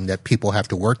mind thing that people have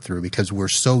to work through because we're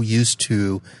so used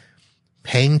to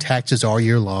paying taxes all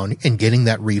year long and getting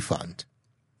that refund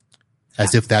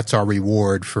as if that's our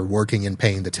reward for working and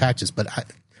paying the taxes. But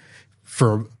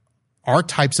for our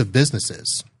types of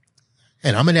businesses,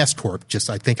 and I'm an S Corp,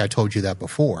 I think I told you that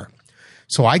before.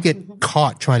 So I get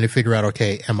caught trying to figure out,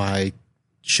 okay,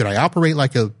 should I operate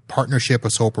like a partnership, a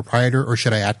sole proprietor, or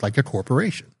should I act like a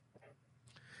corporation?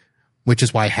 Which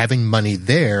is why having money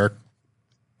there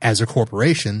as a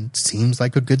corporation seems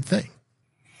like a good thing.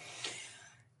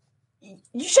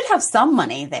 You should have some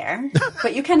money there,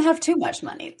 but you can have too much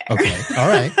money there. Okay. All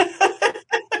right.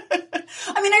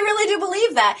 I mean, I really do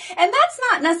believe that. And that's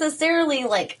not necessarily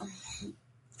like,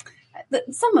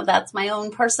 some of that's my own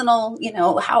personal,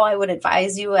 how I would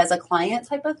advise you as a client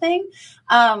type of thing.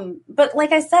 But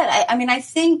like I said, I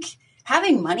think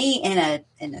having money in a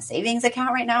savings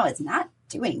account right now is not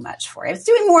doing much for you. It's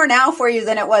doing more now for you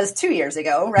than it was 2 years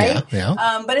ago, right?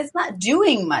 Yeah. But it's not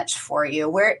doing much for you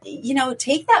where,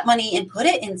 take that money and put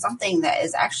it in something that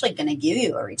is actually going to give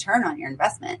you a return on your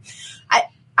investment.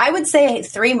 I would say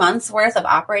 3 months worth of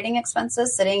operating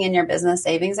expenses sitting in your business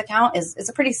savings account is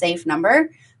a pretty safe number.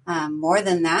 More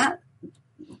than that,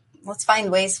 let's find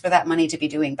ways for that money to be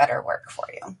doing better work for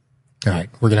you. All right.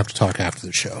 We're going to have to talk after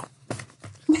the show.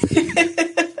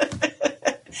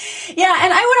 Yeah.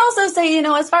 And I would also say,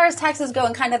 as far as taxes go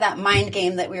and kind of that mind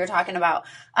game that we were talking about,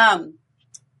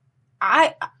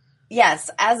 yes,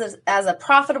 as a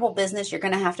profitable business, you're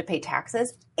going to have to pay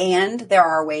taxes, and there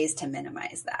are ways to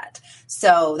minimize that.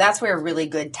 So that's where really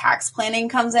good tax planning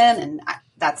comes in, and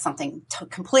that's something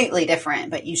completely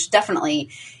different. But you should definitely,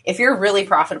 if you're really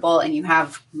profitable and you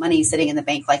have money sitting in the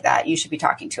bank like that, you should be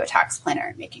talking to a tax planner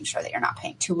and making sure that you're not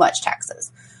paying too much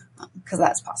taxes, because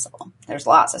that's possible. There's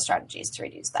lots of strategies to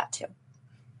reduce that too.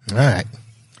 All right.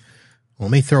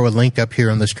 Let me throw a link up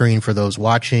here on the screen for those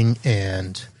watching,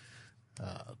 and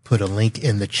put a link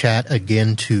in the chat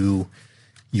again to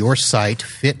your site,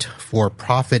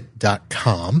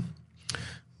 fitforprofit.com,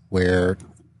 where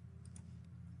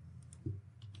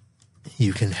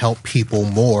you can help people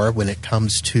more when it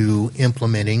comes to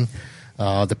implementing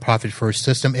the Profit First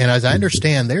system. And as I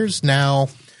understand, there's now,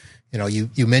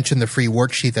 you mentioned the free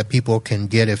worksheet that people can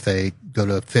get if they go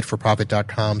to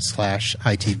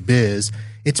fitforprofit.com/itbiz.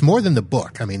 It's more than the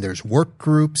book. I mean, there's work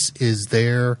groups. Is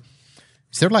there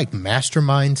like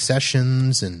mastermind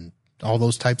sessions and all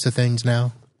those types of things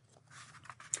now?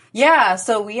 Yeah,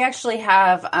 so we actually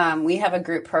have a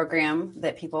group program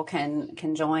that people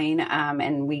can join,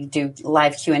 and we do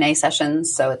live Q&A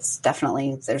sessions. So it's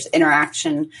definitely, there's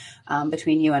interaction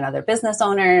between you and other business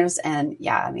owners. And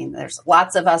there's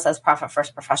lots of us as Profit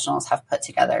First professionals have put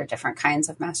together different kinds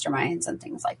of masterminds and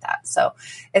things like that. So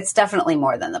it's definitely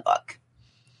more than the book.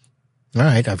 All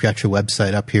right. I've got your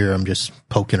website up here. I'm just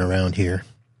poking around here.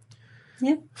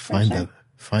 Yeah. Find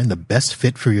the best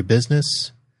fit for your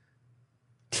business.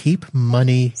 Keep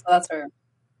money. So that's where.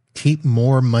 Keep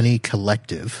more money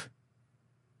collective.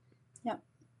 Yeah.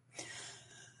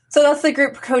 So that's the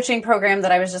group coaching program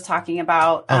that I was just talking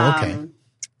about. Oh, okay.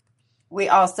 We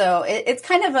also, it's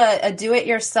kind of a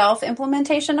do-it-yourself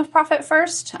implementation of Profit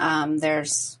First.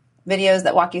 There's videos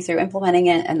that walk you through implementing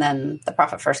it, and then the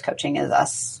Profit First coaching is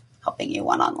us helping you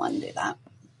one-on-one do that.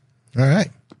 All right.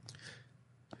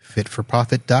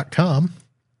 Fitforprofit.com.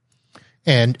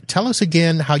 And tell us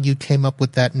again how you came up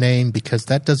with that name, because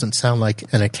that doesn't sound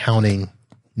like an accounting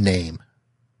name.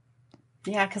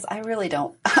 Yeah, because I really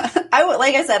don't.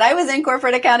 Like I said, I was in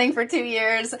corporate accounting for 2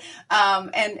 years,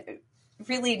 and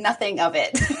really nothing of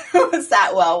it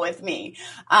sat well with me.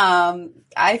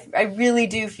 I really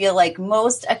do feel like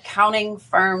most accounting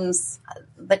firms,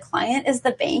 the client is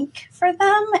the bank for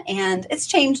them, and it's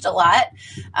changed a lot.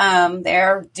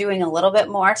 They're doing a little bit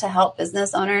more to help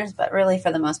business owners, but really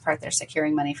for the most part, they're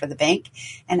securing money for the bank.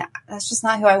 And that's just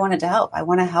not who I wanted to help. I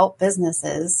want to help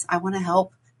businesses. I want to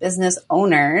help business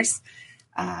owners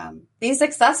be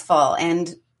successful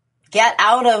and get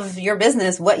out of your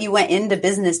business what you went into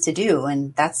business to do.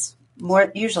 And that's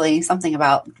more usually something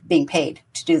about being paid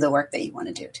to do the work that you want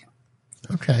to do too.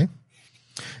 Okay.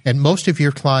 And most of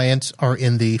your clients are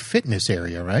in the fitness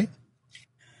area, right?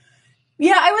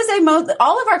 Yeah, I would say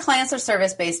all of our clients are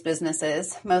service-based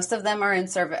businesses. Most of them are in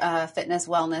fitness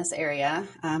wellness area,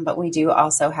 but we do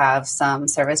also have some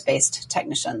service-based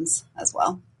technicians as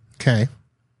well. Okay.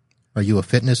 Are you a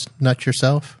fitness nut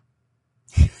yourself?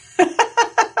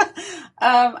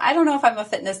 I don't know if I'm a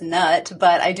fitness nut,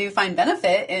 but I do find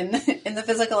benefit in the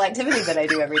physical activity that I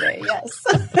do every day. Yes.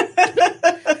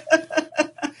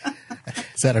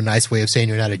 Is that a nice way of saying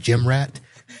you're not a gym rat?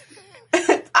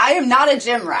 I am not a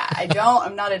gym rat.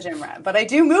 I'm not a gym rat, but I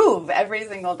do move every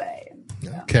single day.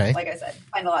 Okay. Like I said,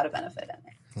 find a lot of benefit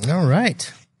in there. All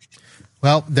right.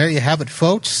 Well, there you have it,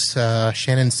 folks.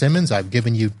 Shannon Simmons, I've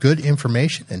given you good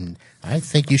information, and I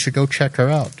think you should go check her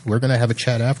out. We're going to have a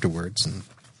chat afterwards and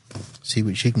see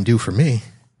what she can do for me.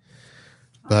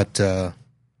 But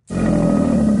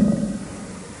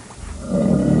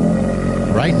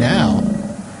right now,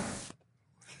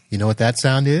 you know what that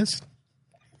sound is?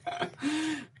 I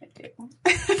do.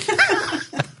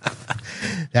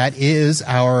 That is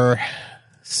our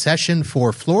session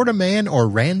for Florida Man or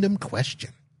Random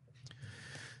Question.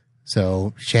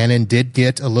 So Shannon did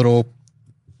get a little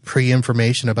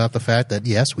pre-information about the fact that,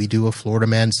 yes, we do a Florida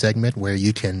Man segment where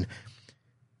you can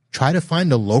try to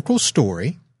find a local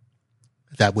story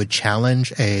that would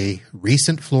challenge a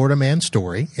recent Florida Man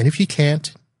story. And if you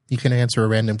can't, you can answer a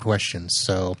random question.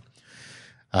 So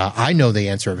I know the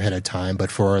answer ahead of time, but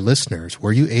for our listeners,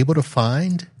 were you able to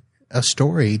find a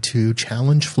story to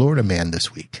challenge Florida Man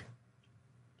this week?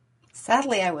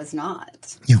 Sadly, I was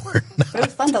not. You were not. But it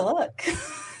was fun to look.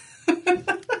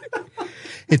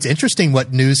 It's interesting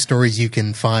what news stories you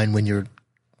can find when you're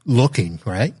looking,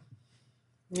 right?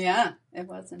 Yeah, it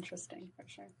was interesting for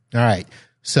sure. All right.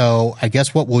 So I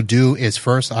guess what we'll do is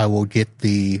first I will get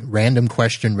the random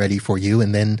question ready for you,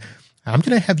 and then I'm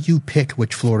going to have you pick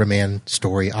which Florida Man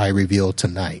story I reveal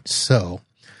tonight. So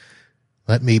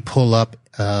let me pull up.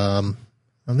 Well,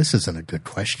 this isn't a good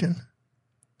question.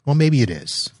 Well, maybe it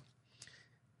is.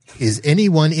 Is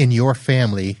anyone in your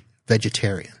family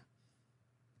vegetarian?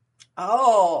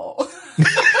 Oh.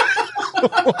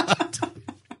 What?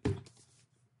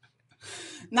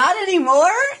 Not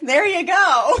anymore? There you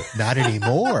go. Not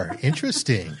anymore.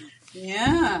 Interesting.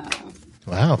 Yeah.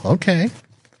 Wow. Okay.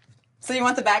 So you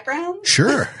want the background?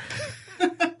 Sure.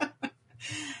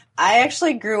 I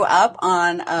actually grew up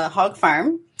on a hog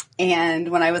farm. And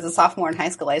when I was a sophomore in high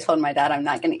school, I told my dad I'm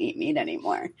not going to eat meat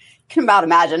anymore. You can about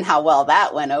imagine how well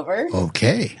that went over.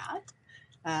 Okay.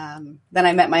 Then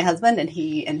I met my husband, and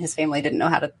he and his family didn't know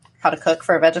how to cook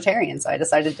for a vegetarian. So I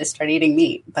decided to start eating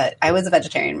meat. But I was a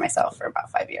vegetarian myself for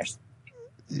about 5 years.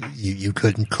 You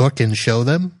couldn't cook and show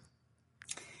them?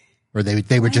 Or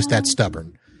they were just that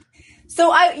stubborn?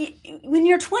 So when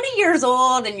you're 20 years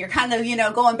old and you're kind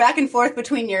of, going back and forth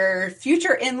between your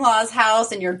future in-laws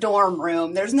house and your dorm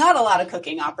room, there's not a lot of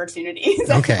cooking opportunities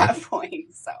at that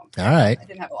point. So all right. I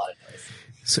didn't have a lot of choice.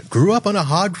 So grew up on a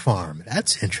hog farm.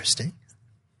 That's interesting.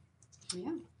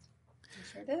 Yeah, I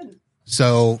sure did.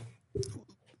 So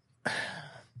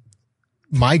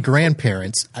my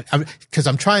grandparents, because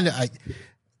I'm trying to,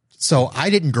 so I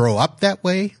didn't grow up that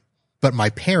way, but my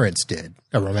parents did,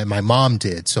 or my mom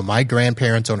did. So my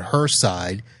grandparents on her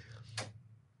side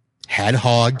had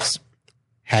hogs,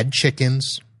 had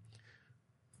chickens,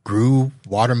 grew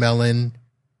watermelon,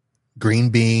 green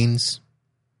beans,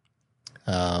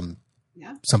 a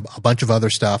bunch of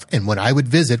other stuff. And when I would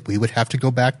visit, we would have to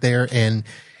go back there and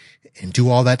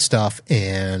do all that stuff.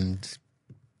 And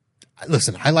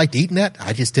listen, I liked eating that.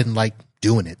 I just didn't like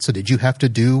doing it. So did you have to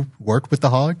do work with the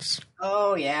hogs?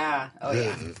 Oh, yeah. Oh,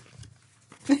 yeah.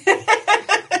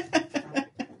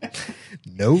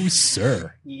 No,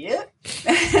 sir. Yep.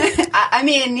 I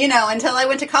mean, until I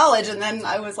went to college, and then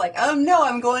I was like, oh, no,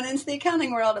 I'm going into the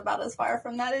accounting world, about as far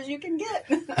from that as you can get.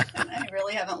 And I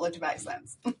really haven't looked back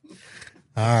since. All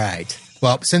right.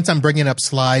 Well, since I'm bringing up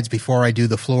slides before I do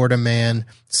the Florida Man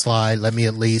slide, let me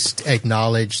at least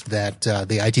acknowledge that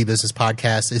the IT Business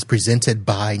Podcast is presented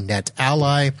by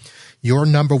NetAlly, your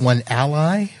number one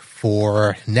ally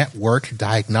for network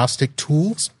diagnostic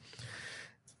tools.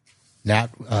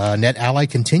 NetAlly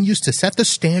continues to set the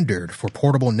standard for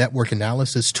portable network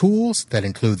analysis tools that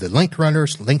include the Link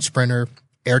Runners, Link Sprinter,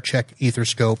 AirCheck,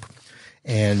 Etherscope,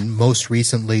 and most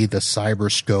recently the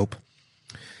CyberScope.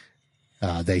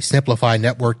 They simplify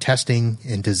network testing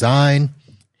and design,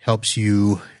 helps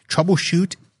you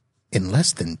troubleshoot in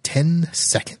less than 10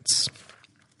 seconds.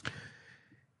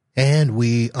 And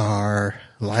we are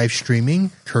live streaming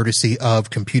courtesy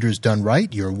of Computers Done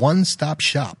Right, your one-stop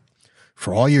shop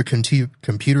for all your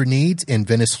computer needs in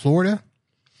Venice, Florida.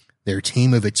 Their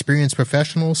team of experienced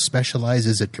professionals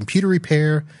specializes in computer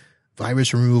repair,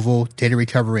 virus removal, data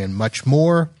recovery, and much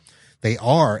more. They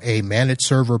are a managed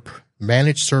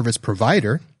service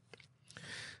provider.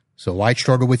 So why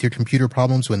struggle with your computer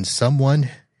problems when someone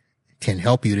can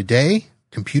help you today?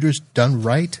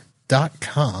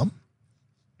 ComputersDoneRight.com.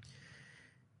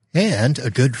 And a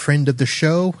good friend of the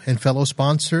show and fellow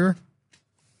sponsor,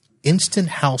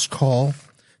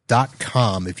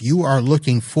 InstantHouseCall.com. If you are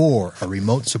looking for a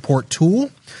remote support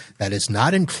tool that is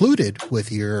not included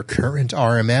with your current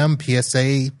RMM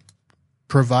PSA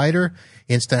provider,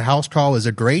 Instant House Call is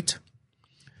a great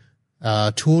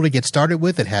tool to get started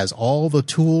with. It has all the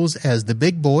tools as the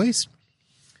big boys.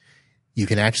 You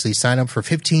can actually sign up for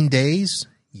 15 days.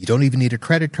 You don't even need a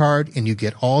credit card, and you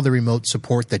get all the remote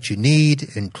support that you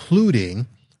need, including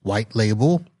white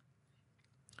label,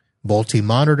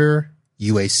 multi-monitor,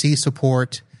 UAC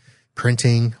support,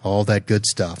 printing, all that good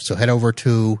stuff. So head over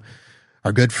to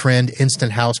our good friend,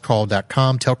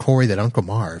 InstantHouseCall.com. Tell Corey that Uncle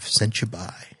Marv sent you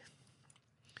by.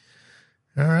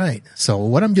 All right. So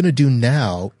what I'm going to do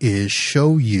now is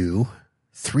show you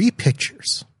 3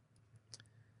 pictures.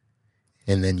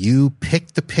 And then you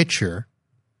pick the picture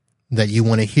that you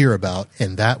want to hear about,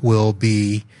 and that will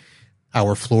be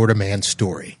our Florida man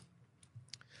story.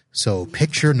 So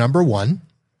picture number 1,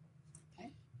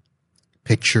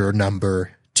 picture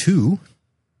number 2,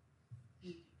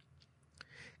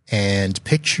 and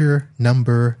picture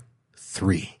number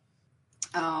 3.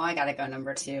 Oh, I got to go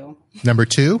number 2. Number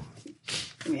 2?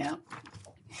 Yeah.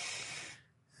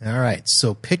 All right.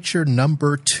 So picture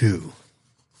number 2.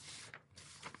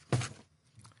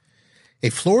 A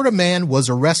Florida man was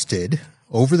arrested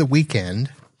over the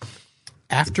weekend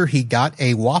after he got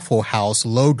a Waffle House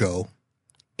logo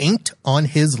inked on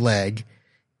his leg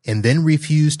and then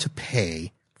refused to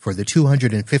pay for the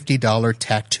 $250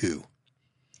 tattoo.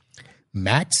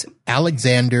 Max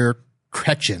Alexander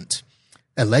Cretchent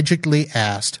allegedly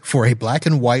asked for a black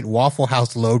and white Waffle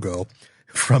House logo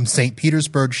from St.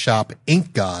 Petersburg shop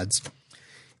Ink Gods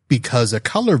because a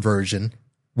color version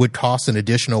would cost an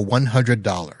additional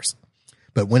 $100.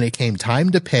 But when it came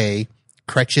time to pay,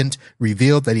 Cretchent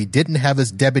revealed that he didn't have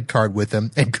his debit card with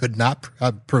him and could not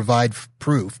provide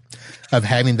proof of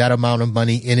having that amount of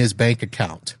money in his bank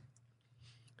account.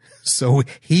 So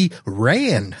he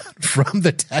ran from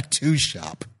the tattoo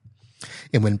shop.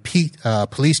 And when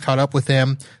police caught up with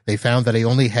him, they found that he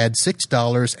only had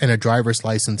 $6 and a driver's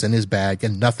license in his bag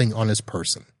and nothing on his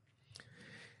person.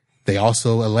 They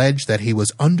also alleged that he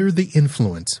was under the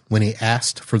influence when he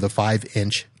asked for the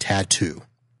 5-inch tattoo.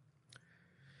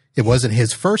 It wasn't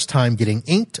his first time getting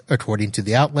inked, according to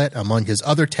the outlet. Among his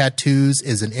other tattoos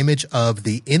is an image of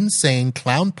the Insane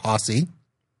Clown Posse,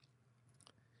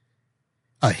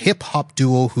 a hip-hop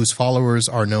duo whose followers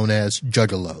are known as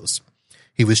Juggalos.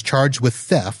 He was charged with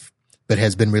theft, but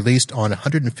has been released on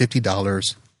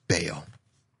 $150 bail.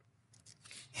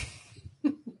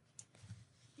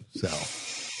 So,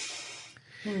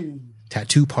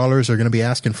 tattoo parlors are going to be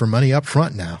asking for money up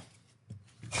front now.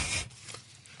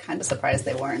 Kind of surprised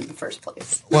they weren't in the first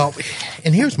place. Well,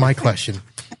 and here's my question.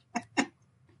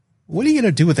 What are you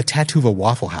going to do with a tattoo of a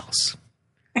Waffle House?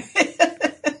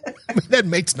 I mean, that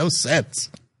makes no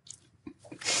sense.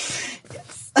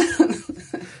 Yes.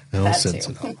 No sense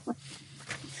at all. All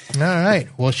right.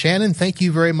 Well, Shannon, thank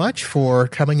you very much for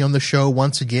coming on the show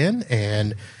once again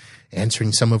and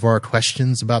answering some of our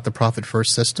questions about the Profit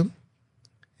First system.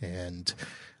 And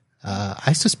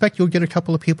I suspect you'll get a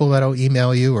couple of people that'll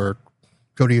email you or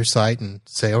go to your site and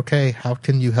say, okay, how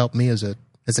can you help me as a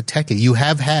techie? You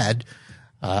have had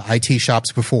IT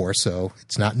shops before, so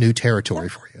it's not new territory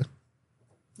for you.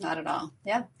 Not at all.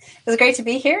 Yeah. It was great to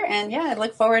be here. And yeah, I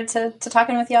look forward to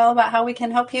talking with you all about how we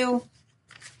can help you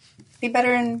be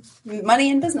better in money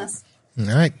and business. All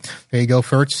right. There you go,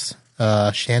 first.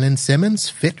 Shannon Simmons,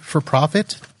 Fit for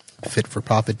Profit,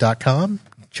 fitforprofit.com.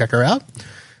 Check her out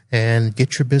and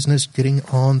get your business getting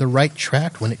on the right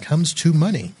track when it comes to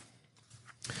money.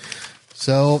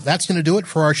 So that's going to do it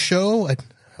for our show.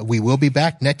 We will be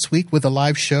back next week with a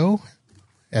live show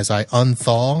as I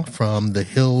unthaw from the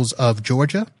hills of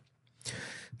Georgia.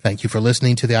 Thank you for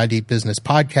listening to the ID Business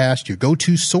Podcast, your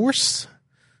go-to source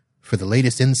for the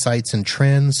latest insights and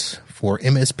trends for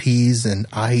MSPs and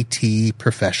IT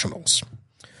professionals.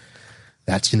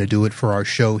 That's going to do it for our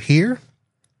show here.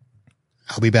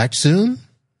 I'll be back soon.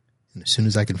 And as soon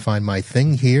as I can find my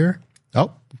thing here.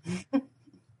 Oh.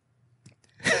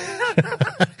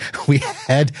 We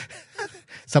had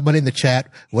someone in the chat.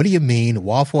 What do you mean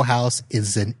Waffle House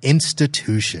is an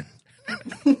institution?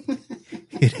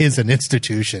 It is an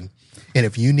institution. And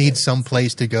if you need some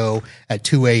place to go at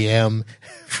 2 a.m.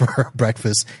 for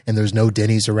breakfast and there's no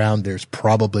Denny's around, there's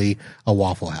probably a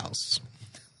Waffle House.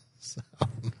 So, all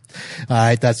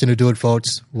right, that's going to do it,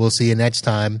 folks. We'll see you next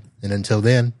time. And until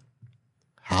then,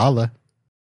 holla.